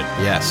end of it.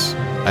 Yes.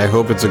 I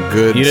hope it's a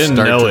good You didn't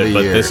start know to it, the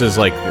but year. this is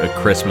like a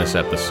Christmas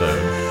episode.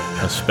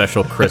 A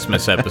special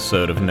Christmas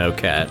episode of No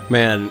Cat.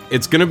 Man,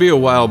 it's going to be a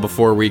while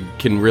before we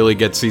can really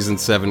get season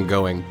 7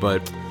 going,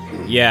 but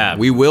Yeah.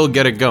 we will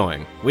get it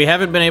going. We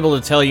haven't been able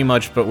to tell you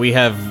much, but we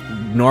have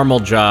normal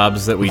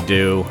jobs that we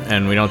do,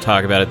 and we don't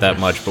talk about it that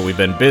much, but we've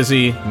been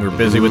busy. We're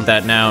busy with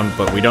that now,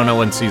 but we don't know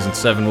when season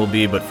 7 will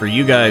be. But for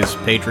you guys,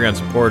 Patreon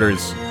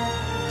supporters,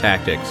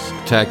 Tactics.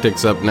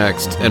 Tactics up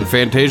next, and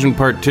Fantasian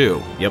Part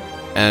 2. Yep.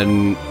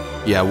 And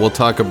yeah, we'll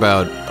talk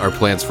about our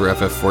plans for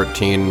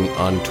FF14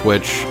 on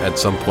Twitch at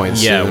some point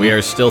soon. Yeah, we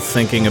are still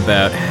thinking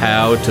about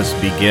how to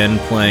begin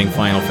playing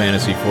Final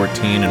Fantasy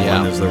 14 and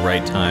Yeah. when is the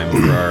right time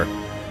for our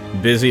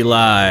busy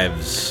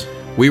lives.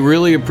 We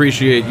really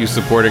appreciate you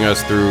supporting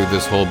us through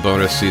this whole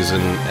bonus season,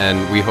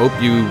 and we hope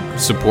you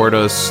support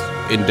us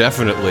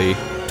indefinitely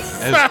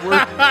as we're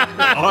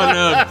on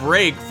a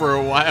break for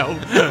a while.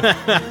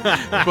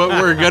 But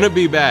we're gonna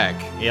be back.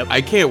 Yep.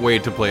 I can't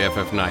wait to play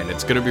FF9.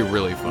 It's gonna be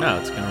really fun. No,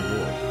 it's gonna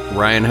rule.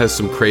 Ryan has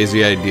some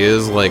crazy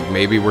ideas, like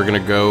maybe we're gonna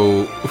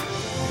go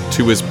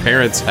to his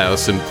parents'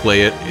 house and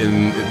play it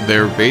in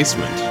their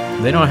basement.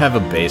 They don't have a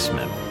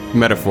basement.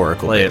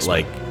 Metaphorical Play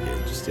basement. it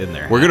like just in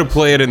there. We're gonna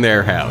play it in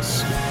their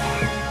house.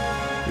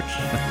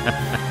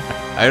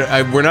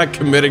 We're not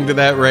committing to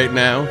that right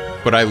now,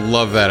 but I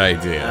love that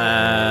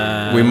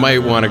idea. We might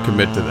want to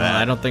commit to that.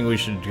 I don't think we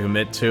should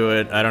commit to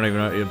it. I don't even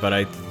know,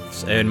 but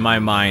in my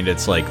mind, it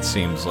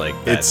seems like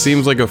it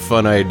seems like a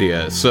fun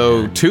idea.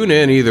 So tune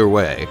in either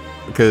way,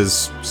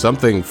 because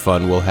something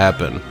fun will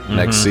happen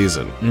next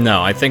season.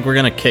 No, I think we're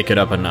gonna kick it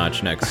up a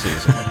notch next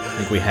season. I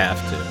think we have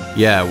to.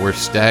 Yeah, we're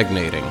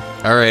stagnating.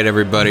 All right,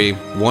 everybody.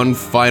 One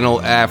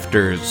final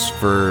afters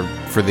for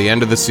the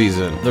end of the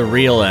season. The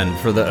real end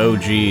for the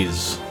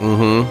OGs.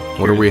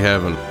 What are we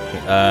having?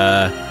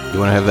 You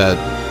want to have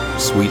that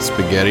sweet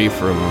spaghetti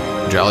from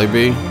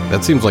Jollibee?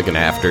 That seems like an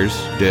afters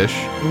dish.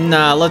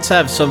 Nah, let's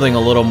have something a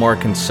little more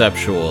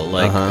conceptual,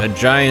 like a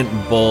giant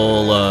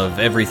bowl of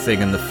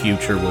everything in the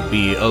future will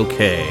be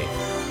okay.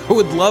 I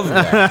would love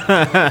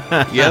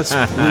that. Yes,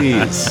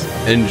 please.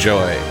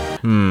 Enjoy.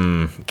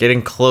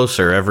 Getting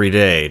closer every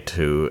day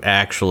to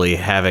actually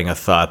having a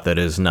thought that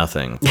is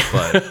nothing.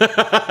 But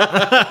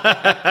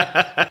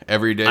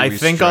Every day I we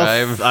think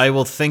strive. I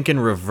will think in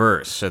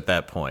reverse at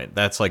that point.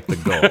 That's like the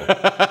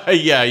goal.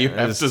 Yeah, you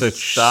have is to to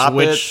stop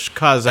switch it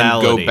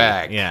causality and go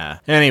back. Yeah.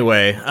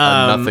 Anyway,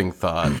 A nothing thought.